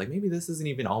well. So it's like maybe this isn't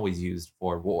even always used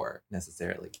for war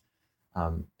necessarily.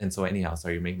 And so anyhow,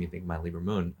 sorry, you're making me think of my Libra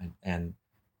moon and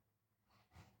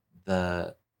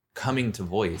the coming to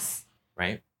voice,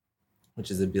 right? Which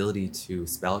is the ability to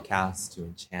spellcast, to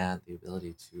enchant, the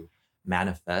ability to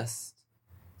manifest,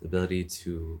 the ability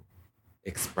to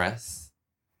express,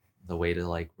 the way to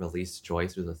like release joy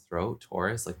through the throat,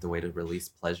 Taurus, like the way to release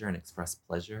pleasure and express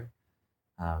pleasure,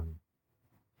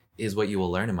 is what you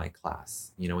will learn in my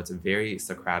class. It's a very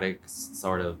Socratic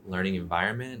sort of learning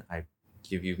environment. I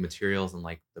give you materials and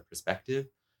like the perspective,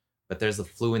 but there's a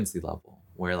fluency level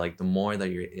where like the more that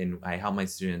you're in, I help my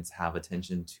students have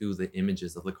attention to the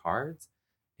images of the cards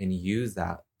and use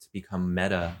that to become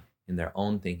meta in their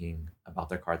own thinking about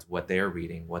their cards, what they're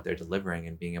reading, what they're delivering,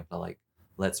 and being able to like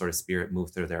let sort of spirit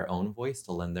move through their own voice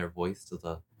to lend their voice to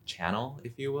the channel,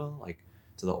 if you will, like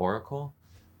to the oracle.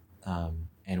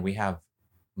 And we have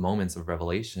moments of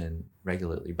revelation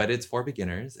regularly, but it's for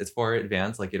beginners. It's for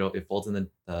advanced, like it folds in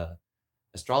the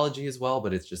astrology as well,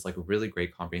 but it's just like a really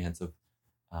great comprehensive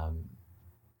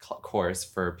course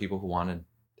for people who want to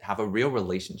have a real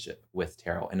relationship with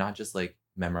tarot and not just like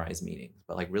memorize meanings,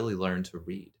 but like really learn to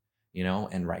read,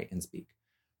 and write and speak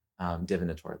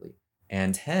divinatorily.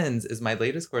 And Tens is my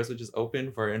latest course, which is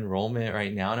open for enrollment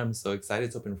right now, and I'm so excited.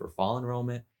 It's open for fall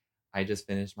enrollment. I just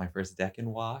finished my first Decan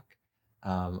walk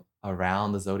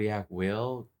around the zodiac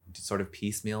wheel, sort of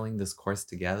piecemealing this course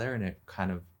together, and it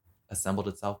kind of assembled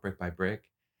itself brick by brick.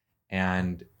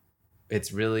 And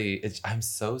I'm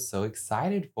so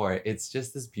excited for it. It's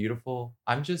just this beautiful,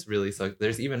 I'm just really so,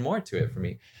 there's even more to it for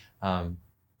me.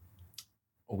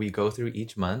 We go through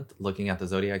each month looking at the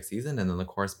zodiac season and then the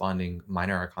corresponding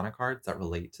minor arcana cards that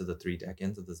relate to the 3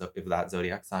 decans of that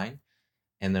zodiac sign.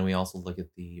 And then we also look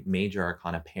at the major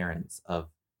arcana parents of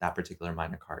that particular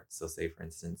minor card. So say, for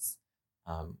instance,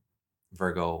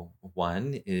 Virgo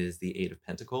 1 is the 8 of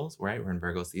Pentacles, right? We're in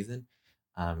Virgo season.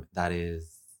 That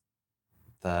is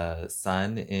the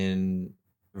sun in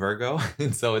Virgo.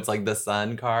 And so it's like the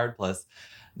sun card plus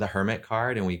the hermit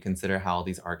card. And we consider how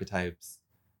these archetypes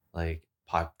like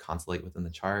constellate within the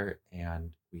chart, and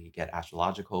we get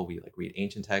astrological. We like read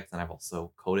ancient texts, and I've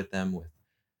also coded them with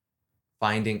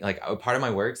finding, like, a part of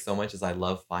my work so much is I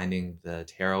love finding the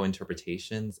tarot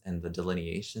interpretations and the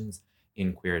delineations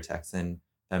in queer texts and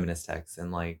feminist texts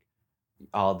and like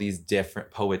all these different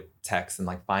poet texts, and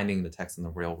like finding the text in the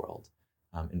real world,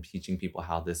 and teaching people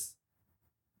how this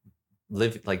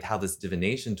how this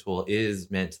divination tool is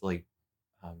meant to like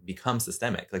become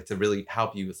systemic, like to really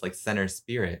help you like center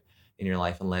spirit in your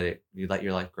life and let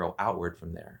your life grow outward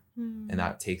from there. And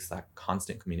that takes that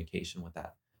constant communication with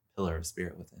that pillar of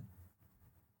spirit within.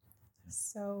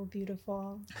 So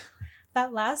beautiful.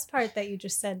 That last part that you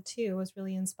just said too was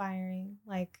really inspiring.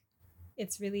 Like,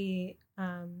 it's really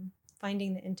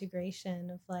finding the integration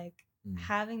of like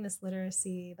having this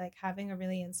literacy, like having a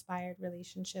really inspired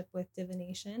relationship with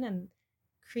divination and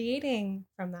creating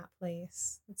from that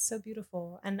place. It's so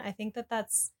beautiful. And I think that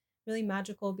that's really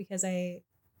magical because I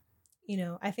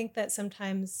think that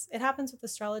sometimes it happens with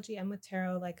astrology and with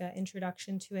tarot, like an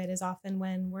introduction to it is often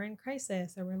when we're in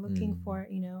crisis or we're looking for,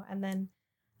 and then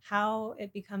how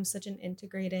it becomes such an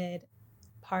integrated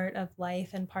part of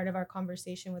life and part of our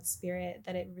conversation with spirit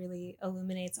that it really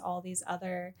illuminates all these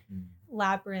other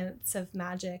labyrinths of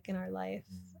magic in our life,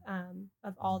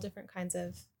 of all different kinds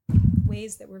of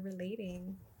ways that we're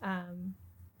relating.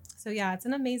 So yeah, it's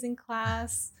an amazing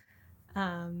class.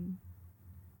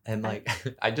 And like,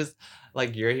 I just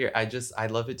like, you're here. I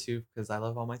love it too, because I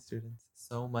love all my students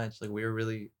so much. Like, we're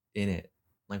really in it.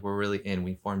 Like, we're really in,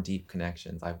 we form deep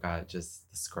connections. I've got just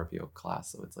the Scorpio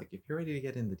class. So it's like, if you're ready to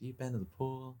get in the deep end of the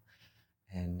pool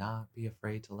and not be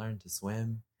afraid to learn to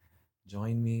swim,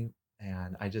 join me.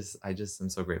 And I just am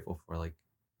so grateful for like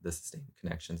the sustained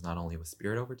connections, not only with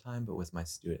spirit over time, but with my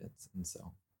students. And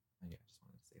so, yeah, I just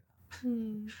wanted to say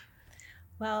that.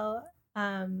 Well,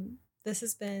 this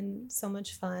has been so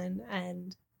much fun,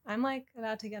 and I'm like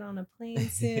about to get on a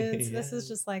plane soon. So This is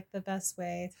just like the best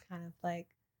way to kind of like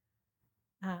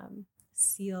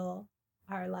seal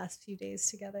our last few days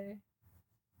together.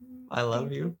 I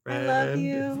love you, friend. I love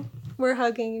you. We're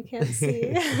hugging. You can't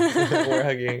see. We're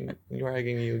hugging. We're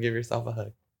hugging you. Give yourself a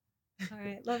hug. All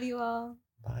right. Love you all.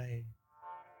 Bye.